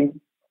introducing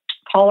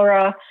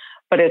cholera,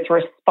 but its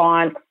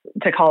response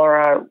to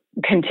cholera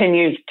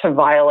continues to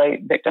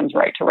violate victims'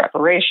 right to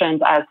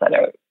reparations as set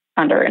out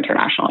under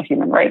international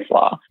human rights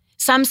law.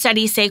 Some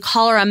studies say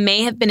cholera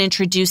may have been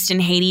introduced in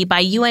Haiti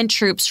by UN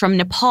troops from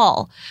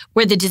Nepal,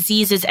 where the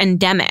disease is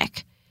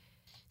endemic.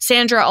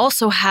 Sandra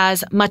also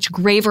has much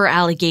graver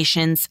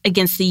allegations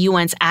against the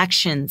UN's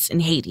actions in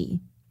Haiti.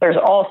 There's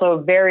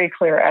also very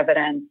clear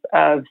evidence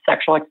of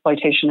sexual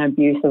exploitation and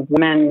abuse of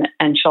women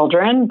and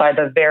children by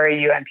the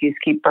very UN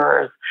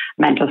peacekeepers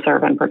meant to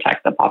serve and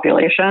protect the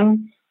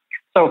population.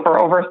 So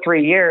for over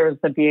 3 years,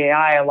 the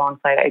BAI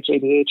alongside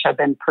IJDH have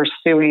been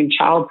pursuing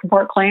child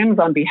support claims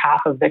on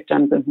behalf of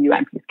victims of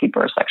UN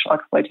peacekeepers sexual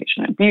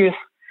exploitation and abuse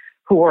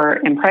who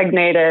were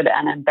impregnated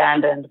and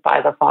abandoned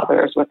by the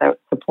fathers without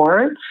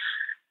support.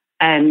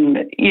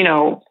 And,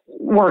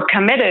 we're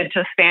committed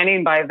to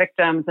standing by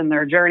victims in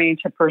their journey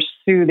to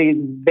pursue these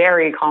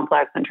very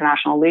complex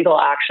international legal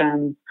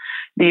actions.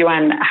 The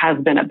UN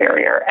has been a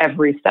barrier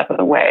every step of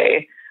the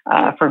way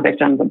for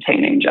victims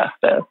obtaining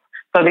justice.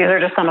 So these are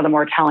just some of the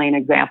more telling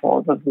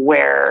examples of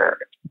where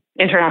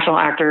international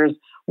actors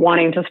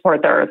wanting to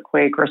support the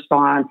earthquake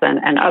response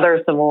and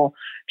other civil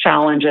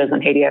challenges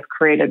in Haiti have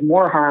created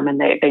more harm, and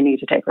they need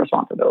to take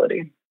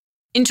responsibility.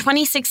 In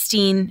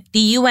 2016, the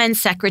UN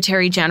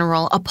Secretary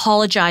General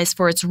apologized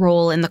for its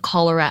role in the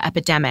cholera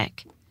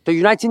epidemic. The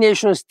United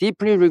Nations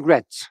deeply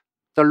regrets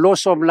the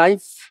loss of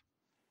life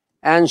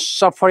and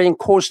suffering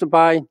caused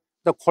by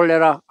the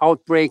cholera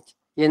outbreak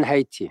in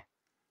Haiti.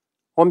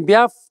 On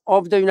behalf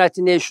of the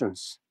United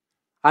Nations,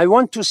 I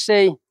want to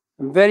say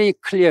very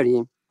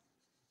clearly,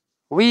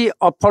 we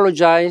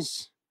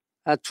apologize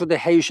to the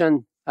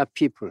Haitian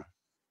people.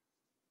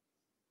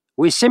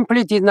 We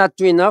simply did not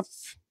do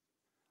enough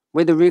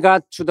with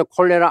regard to the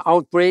cholera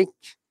outbreak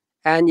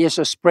and its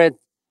spread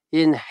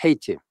in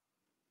Haiti.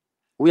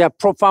 We are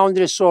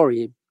profoundly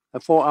sorry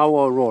for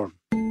our role.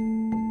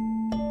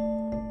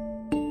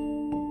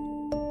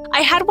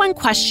 I had one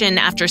question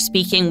after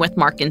speaking with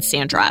Mark and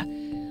Sandra.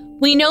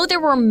 We know there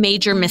were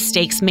major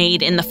mistakes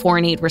made in the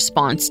foreign aid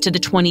response to the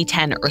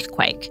 2010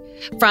 earthquake,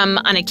 from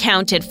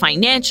unaccounted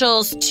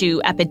financials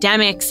to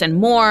epidemics and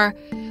more,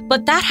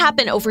 but that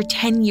happened over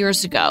 10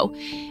 years ago.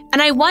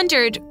 And I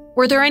wondered,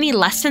 were there any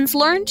lessons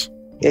learned?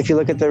 If you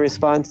look at the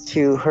response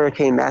to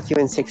Hurricane Matthew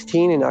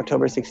in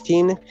October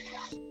 16,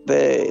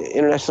 the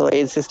international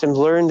aid systems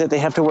learned that they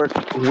have to work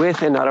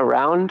with and not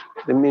around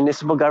the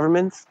municipal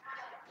governments,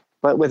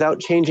 but without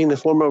changing the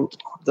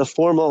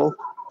formal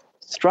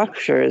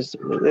structures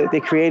they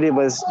created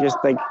was just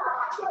like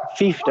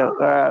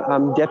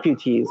fiefdom,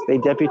 deputies. They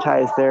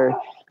deputized their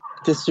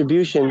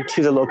distribution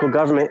to the local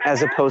government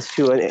as opposed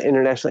to an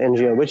international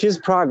NGO, which is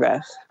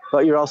progress,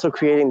 but you're also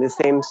creating the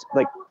same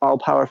like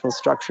all-powerful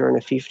structure and a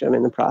fiefdom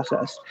in the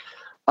process.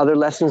 Other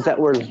lessons that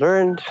were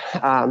learned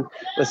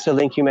was to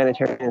link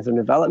humanitarianism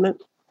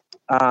development.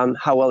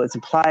 How well it's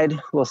applied,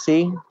 we'll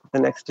see. The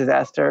next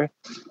disaster.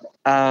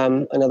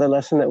 Another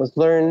lesson that was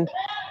learned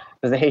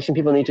was the Haitian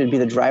people need to be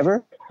the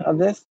driver of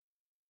this.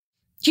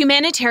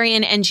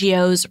 Humanitarian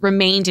NGOs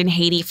remained in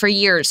Haiti for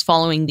years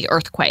following the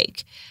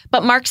earthquake.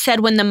 But Mark said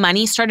when the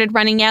money started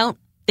running out,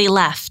 they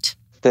left.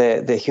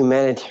 The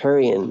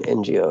humanitarian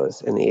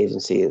NGOs and the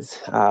agencies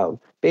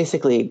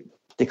basically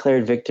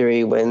declared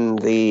victory when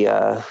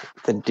the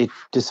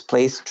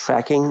displaced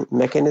tracking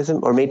mechanism,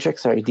 or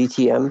matrix,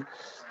 DTM,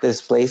 the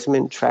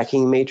displacement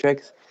tracking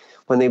matrix,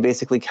 when they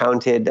basically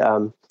counted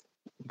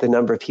the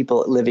number of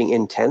people living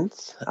in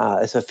tents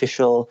as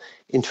official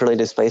internally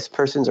displaced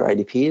persons, or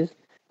IDPs.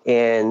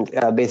 And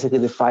basically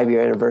the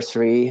 5-year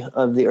anniversary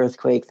of the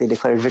earthquake, they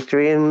declared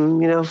victory,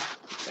 and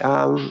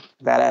that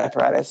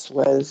apparatus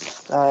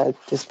was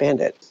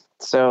disbanded.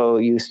 So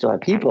you still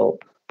have people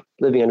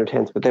living under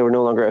tents, but they were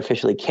no longer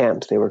officially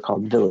camps. They were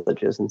called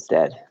villages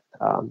instead,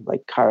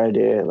 like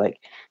Carade, like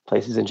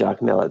places in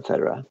Jacmel,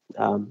 etc.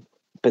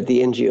 But the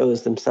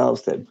NGOs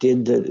themselves that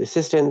did the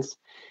assistance,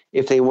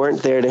 if they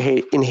weren't there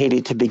in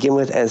Haiti to begin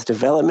with as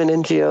development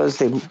NGOs,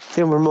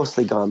 they were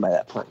mostly gone by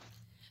that point.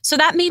 So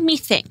that made me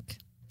think.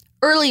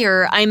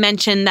 Earlier, I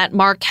mentioned that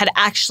Mark had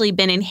actually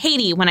been in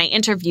Haiti when I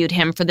interviewed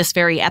him for this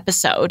very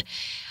episode.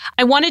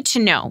 I wanted to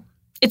know,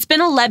 it's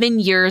been 11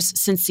 years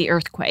since the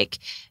earthquake.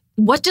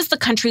 What does the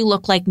country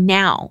look like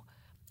now?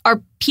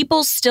 Are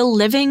people still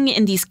living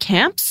in these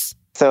camps?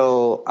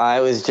 So I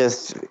was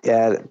just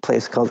at a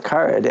place called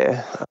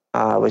Carade,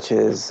 which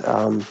is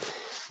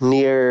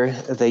near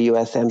the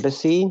U.S.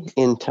 Embassy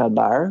in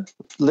Tabar,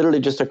 literally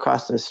just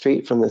across the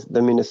street from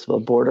the municipal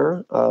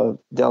border of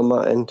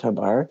Delma and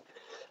Tabar.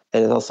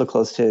 And it's also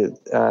close to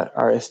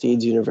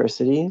Aristide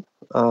University,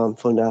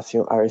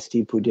 Fondation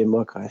Aristide pour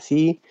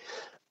Démocratie.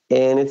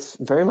 And it's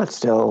very much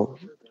still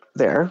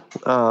there.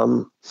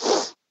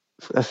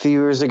 A few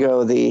years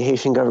ago, the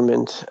Haitian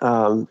government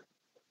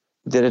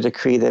did a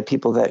decree that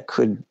people that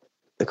could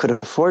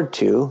afford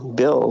to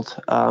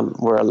build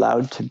were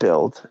allowed to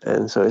build.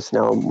 And so it's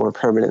now a more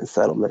permanent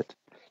settlement.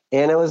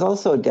 And I was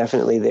also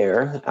definitely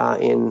there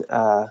in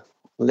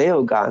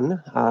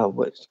Léogâne,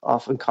 which is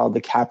often called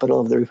the capital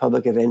of the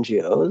Republic of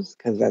NGOs,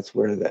 because that's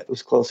where that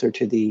was closer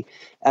to the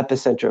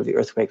epicenter of the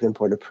earthquake than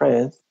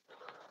Port-au-Prince.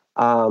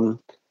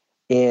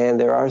 And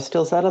there are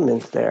still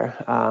settlements there.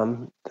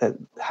 That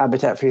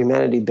Habitat for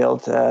Humanity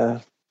built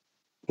a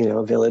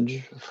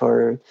village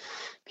for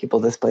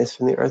people displaced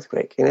from the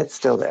earthquake, and it's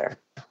still there.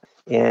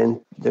 And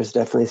there's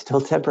definitely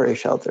still temporary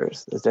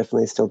shelters. There's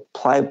definitely still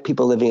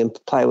people living in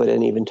plywood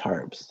and even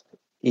tarps,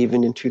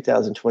 even in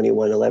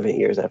 2021, 11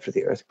 years after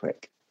the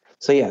earthquake.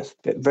 So yes,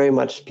 very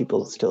much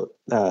people still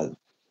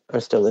are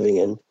still living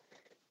in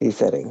these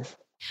settings.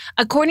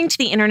 According to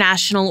the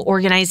International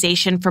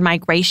Organization for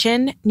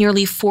Migration,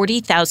 nearly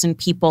 40,000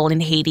 people in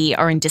Haiti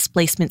are in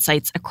displacement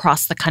sites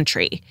across the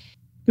country,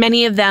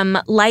 many of them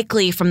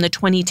likely from the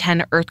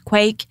 2010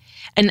 earthquake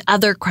and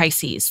other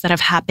crises that have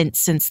happened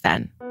since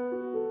then.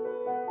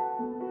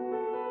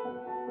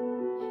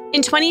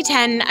 In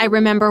 2010, I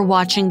remember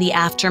watching the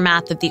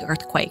aftermath of the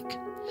earthquake.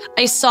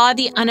 I saw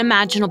the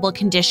unimaginable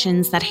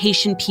conditions that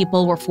Haitian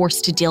people were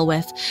forced to deal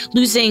with,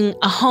 losing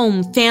a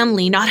home,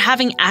 family, not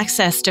having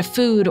access to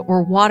food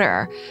or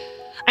water.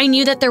 I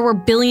knew that there were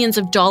billions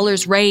of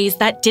dollars raised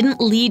that didn't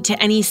lead to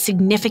any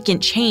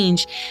significant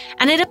change,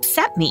 and it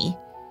upset me.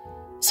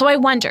 So I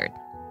wondered,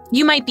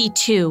 you might be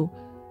too,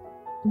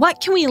 what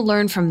can we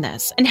learn from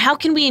this, and how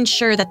can we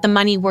ensure that the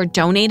money we're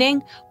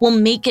donating will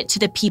make it to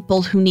the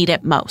people who need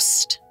it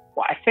most?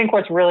 I think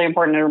what's really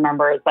important to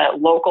remember is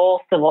that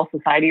local civil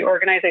society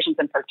organizations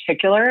in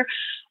particular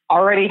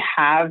already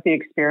have the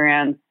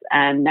experience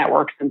and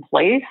networks in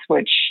place,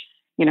 which,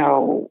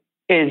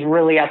 is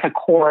really at the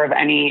core of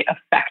any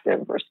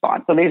effective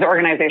response. So these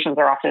organizations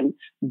are often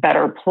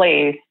better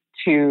placed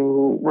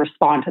to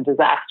respond to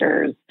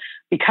disasters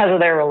because of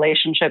their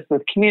relationships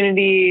with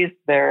communities,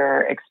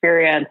 their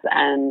experience,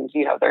 and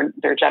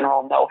their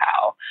general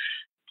know-how.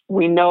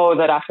 We know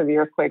that after the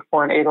earthquake,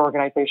 foreign aid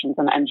organizations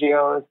and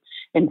NGOs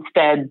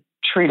instead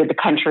treated the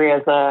country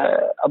as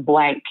a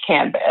blank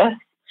canvas.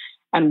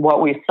 And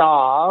what we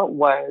saw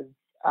was,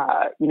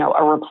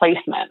 a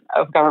replacement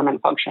of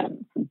government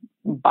functions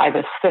by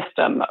this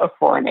system of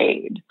foreign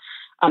aid,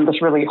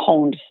 this really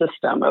honed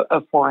system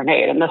of foreign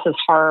aid. And this has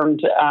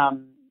harmed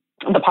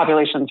the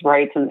population's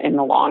rights in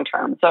the long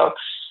term. So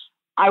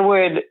I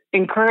would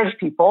encourage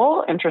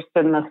people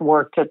interested in this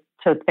work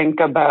to think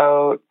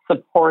about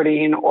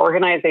supporting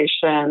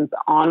organizations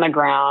on the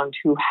ground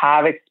who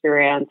have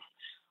experience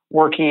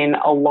working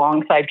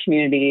alongside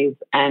communities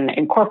and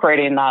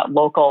incorporating that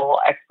local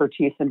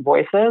expertise and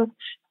voices.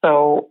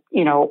 So,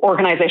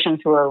 organizations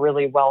who are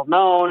really well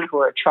known, who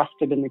are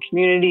trusted in the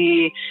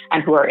community,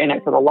 and who are in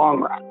it for the long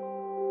run.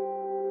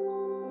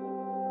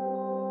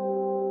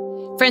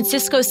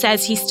 Francisco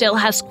says he still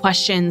has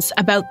questions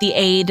about the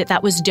aid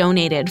that was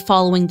donated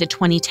following the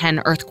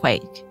 2010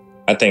 earthquake.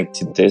 I think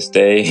to this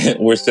day,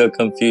 we're still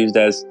confused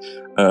as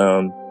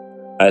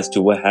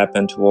to what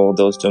happened to all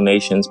those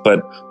donations.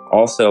 But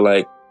also,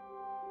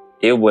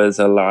 it was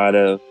a lot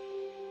of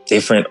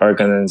different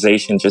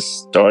organizations just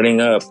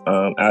starting up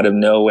out of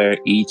nowhere,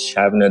 each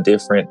having a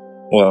different,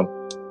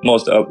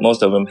 most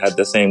of them had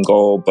the same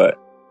goal, but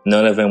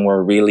none of them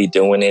were really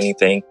doing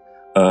anything.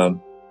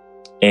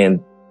 And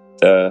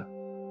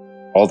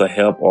all the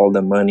help, all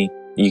the money,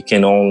 you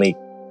can only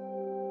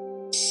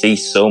see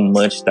so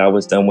much that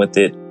was done with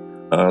it.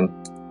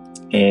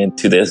 And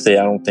to this day,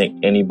 I don't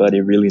think anybody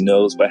really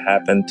knows what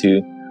happened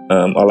to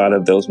a lot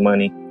of those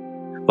money.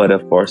 But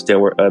of course, there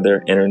were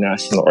other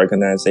international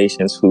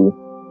organizations who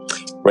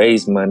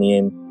raised money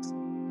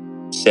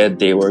and said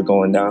they were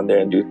going down there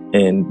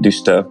and do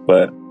stuff.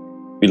 But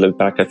we look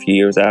back a few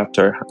years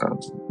after,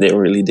 they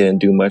really didn't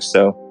do much.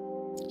 So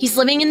he's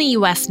living in the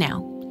U.S.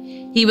 now.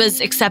 He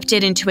was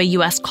accepted into a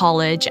U.S.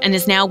 college and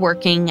is now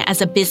working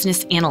as a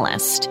business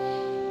analyst.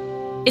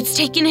 It's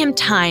taken him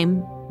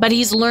time, but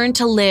he's learned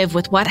to live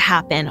with what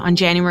happened on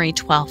January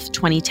 12th,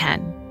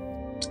 2010.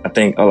 I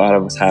think a lot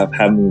of us have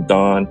moved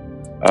on.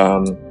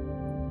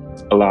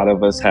 A lot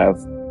of us have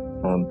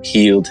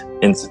healed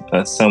in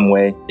some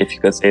way, if you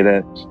could say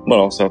that. But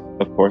also,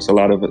 of course,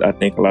 I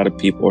think a lot of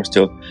people are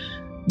still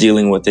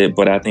dealing with it.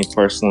 But I think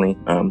personally,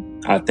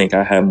 I think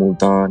I have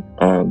moved on.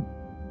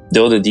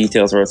 Though the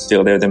details are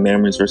still there, the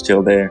memories are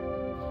still there.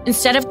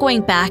 Instead of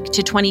going back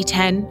to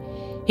 2010,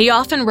 he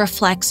often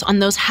reflects on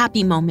those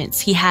happy moments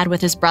he had with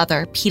his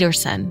brother,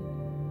 Peterson.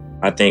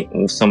 I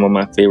think some of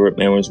my favorite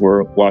memories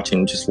were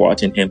watching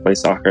him play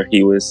soccer.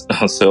 He was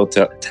so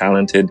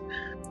talented.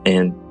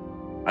 And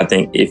I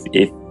think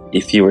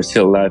if he were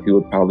still alive, he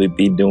would probably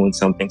be doing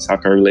something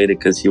soccer related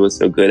because he was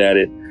so good at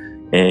it.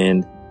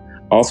 And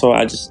also,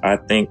 I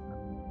think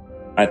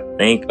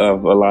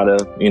of a lot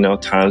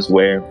of, times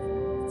where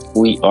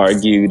we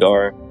argued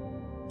or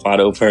fought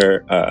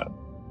over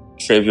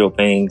trivial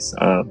things,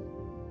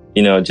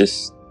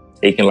 just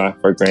taking life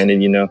for granted,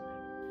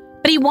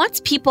 But he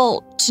wants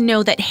people to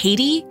know that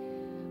Haiti,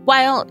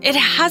 while it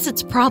has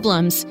its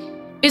problems,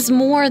 is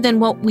more than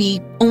what we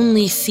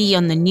only see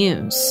on the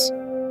news.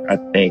 I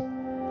think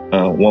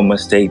one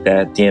mistake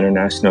that the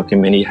international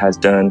community has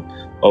done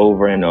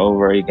over and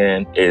over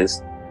again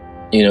is,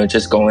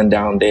 just going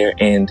down there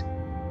and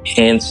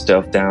hand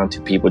stuff down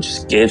to people,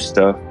 just give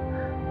stuff,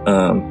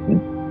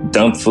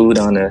 dump food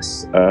on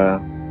us,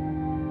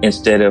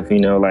 instead of,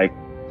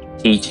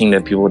 teaching the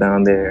people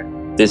down there,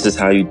 this is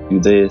how you do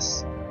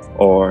this,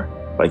 or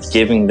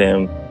giving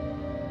them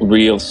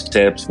real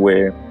steps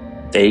where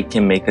they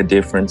can make a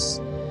difference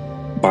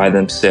by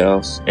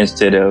themselves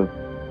instead of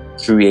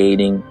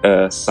creating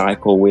a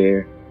cycle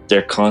where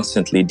they're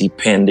constantly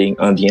depending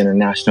on the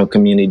international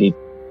community.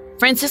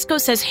 Francisco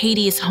says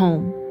Haiti is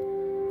home,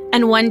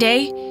 and one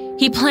day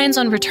he plans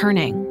on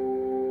returning.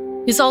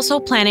 He's also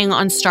planning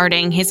on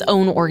starting his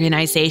own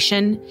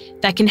organization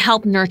that can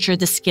help nurture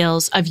the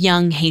skills of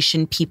young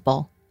Haitian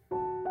people.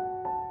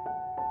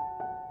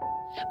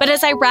 But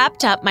as I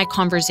wrapped up my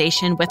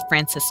conversation with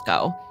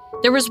Francisco,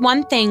 there was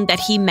one thing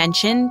that he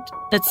mentioned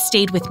that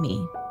stayed with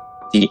me.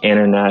 The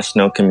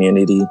international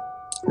community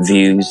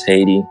views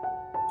Haiti,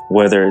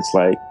 whether it's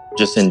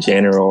just in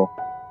general.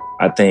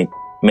 I think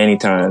many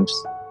times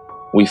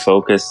we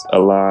focus a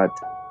lot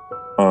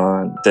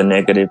on the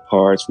negative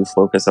parts. We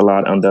focus a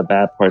lot on the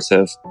bad parts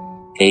of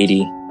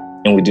Haiti,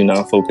 and we do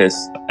not focus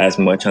as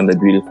much on the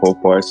beautiful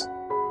parts,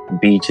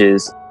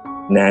 beaches,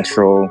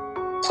 natural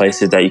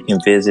places that you can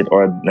visit,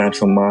 or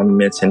natural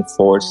monuments and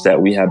forts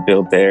that we have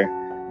built there.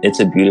 It's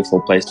a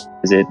beautiful place to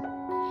visit.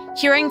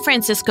 Hearing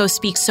Francisco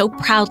speak so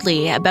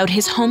proudly about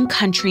his home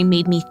country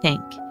made me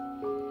think.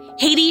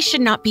 Haiti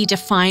should not be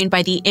defined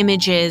by the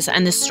images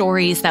and the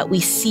stories that we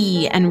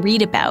see and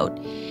read about.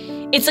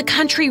 It's a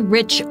country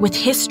rich with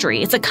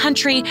history. It's a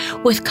country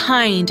with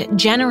kind,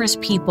 generous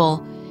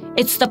people.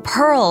 It's the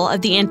Pearl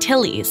of the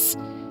Antilles.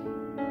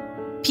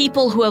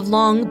 People who have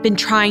long been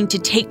trying to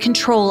take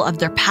control of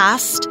their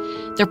past,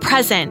 their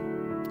present,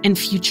 and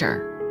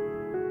future.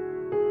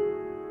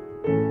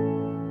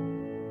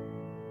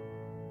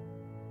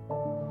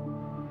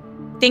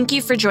 Thank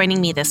you for joining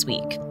me this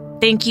week.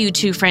 Thank you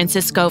to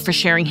Francisco for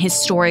sharing his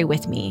story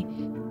with me.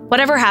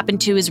 Whatever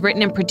Happened To is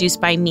written and produced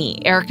by me,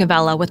 Erica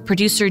Vela, with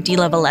producer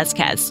Dila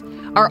Velezquez.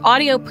 Our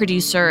audio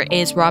producer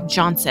is Rob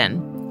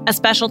Johnson. A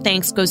special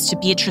thanks goes to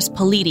Beatrice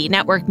Politi,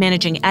 network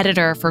managing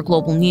editor for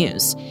Global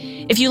News.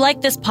 If you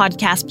like this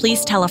podcast,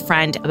 please tell a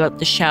friend about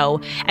the show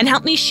and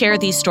help me share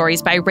these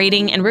stories by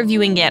rating and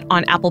reviewing it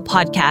on Apple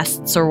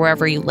Podcasts or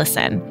wherever you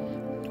listen.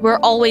 We're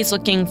always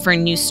looking for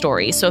new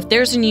stories, so if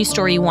there's a new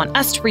story you want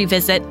us to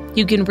revisit,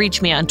 you can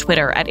reach me on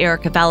Twitter at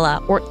Erica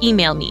Vela or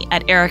email me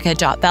at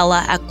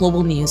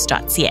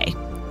erica.vela@globalnews.ca.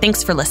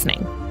 Thanks for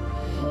listening.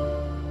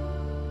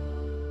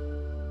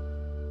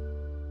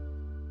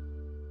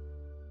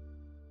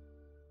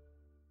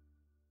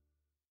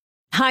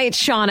 Hi,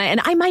 it's Shauna, and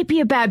I might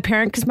be a bad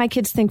parent because my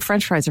kids think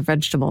French fries are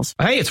vegetables.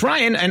 Hey, it's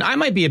Ryan, and I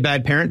might be a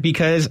bad parent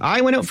because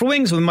I went out for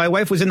wings when my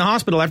wife was in the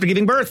hospital after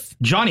giving birth.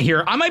 Johnny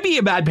here. I might be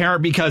a bad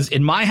parent because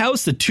in my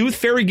house, the tooth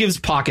fairy gives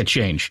pocket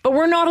change. But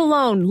we're not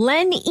alone.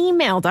 Len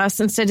emailed us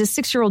and said his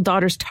 6-year-old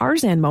daughter's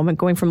Tarzan moment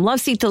going from love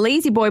seat to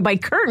lazy boy by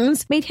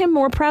curtains made him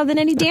more proud than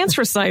any dance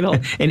recital.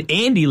 And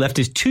Andy left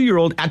his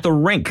 2-year-old at the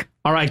rink.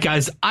 All right,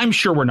 guys, I'm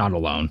sure we're not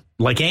alone.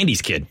 Like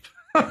Andy's kid.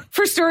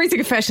 For stories and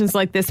confessions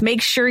like this,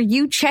 make sure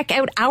you check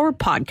out our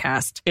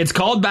podcast. It's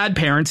called Bad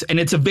Parents, and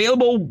it's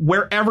available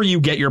wherever you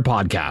get your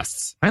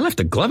podcasts. I left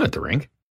a glove at the rink.